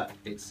your website?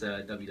 It's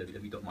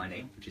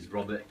www.myname, which is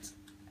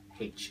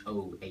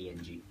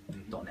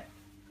roberthong.net.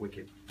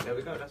 Wicked. There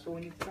we go. That's all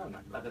we need to know,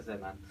 man. Like I said,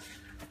 man,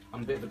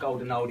 I'm a bit of a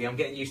golden oldie. I'm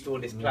getting used to all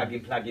this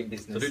plug-in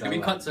business. So do we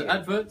cut to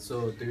adverts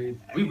or do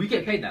we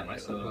get paid now, right?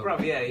 So, bro,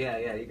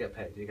 yeah. You get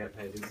paid. is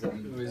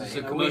this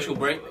a commercial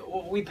break?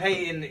 What we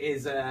pay in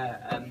is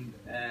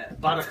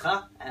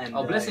barakah and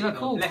blessing.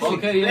 Cool. Blessing,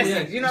 Okay, yeah.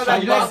 blessings. You know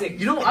that blessing.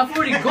 You know, I've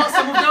already got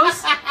some of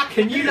those.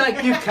 Can you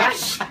like give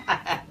cash?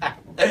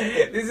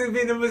 This has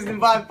been the Muslim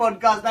Vibe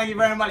podcast. Thank you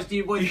very much to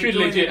you boys. You should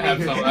legit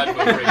have some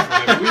advert breaks,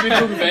 man. We've been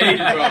talking for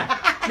ages, bro.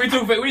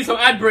 We need some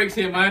ad breaks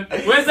here, man.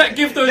 Where's that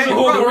gift of the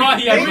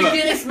Karate Can we advert?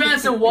 get this man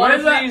some water,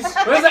 please?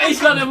 Where's that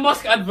Islam and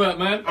Musk advert,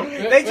 man?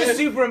 They just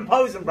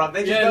superimpose them, bro.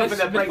 They just go for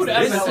their breaks. put the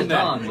This adverts in there.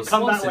 Adhan was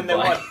Come back when they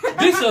want.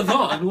 This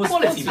Adhan was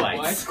Quality sponsored by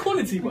Bites.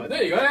 Quality Bites.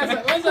 There you go.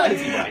 Where's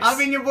that? I've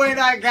been your boy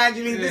Inayat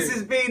Kanji. This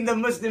has been the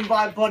Muslim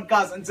Vibe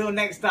podcast. Until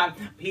next time,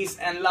 peace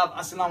and love.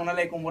 Assalamu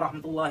alaikum wa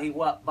rahmatullahi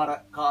wa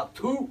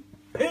barakatuh.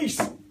 Peace.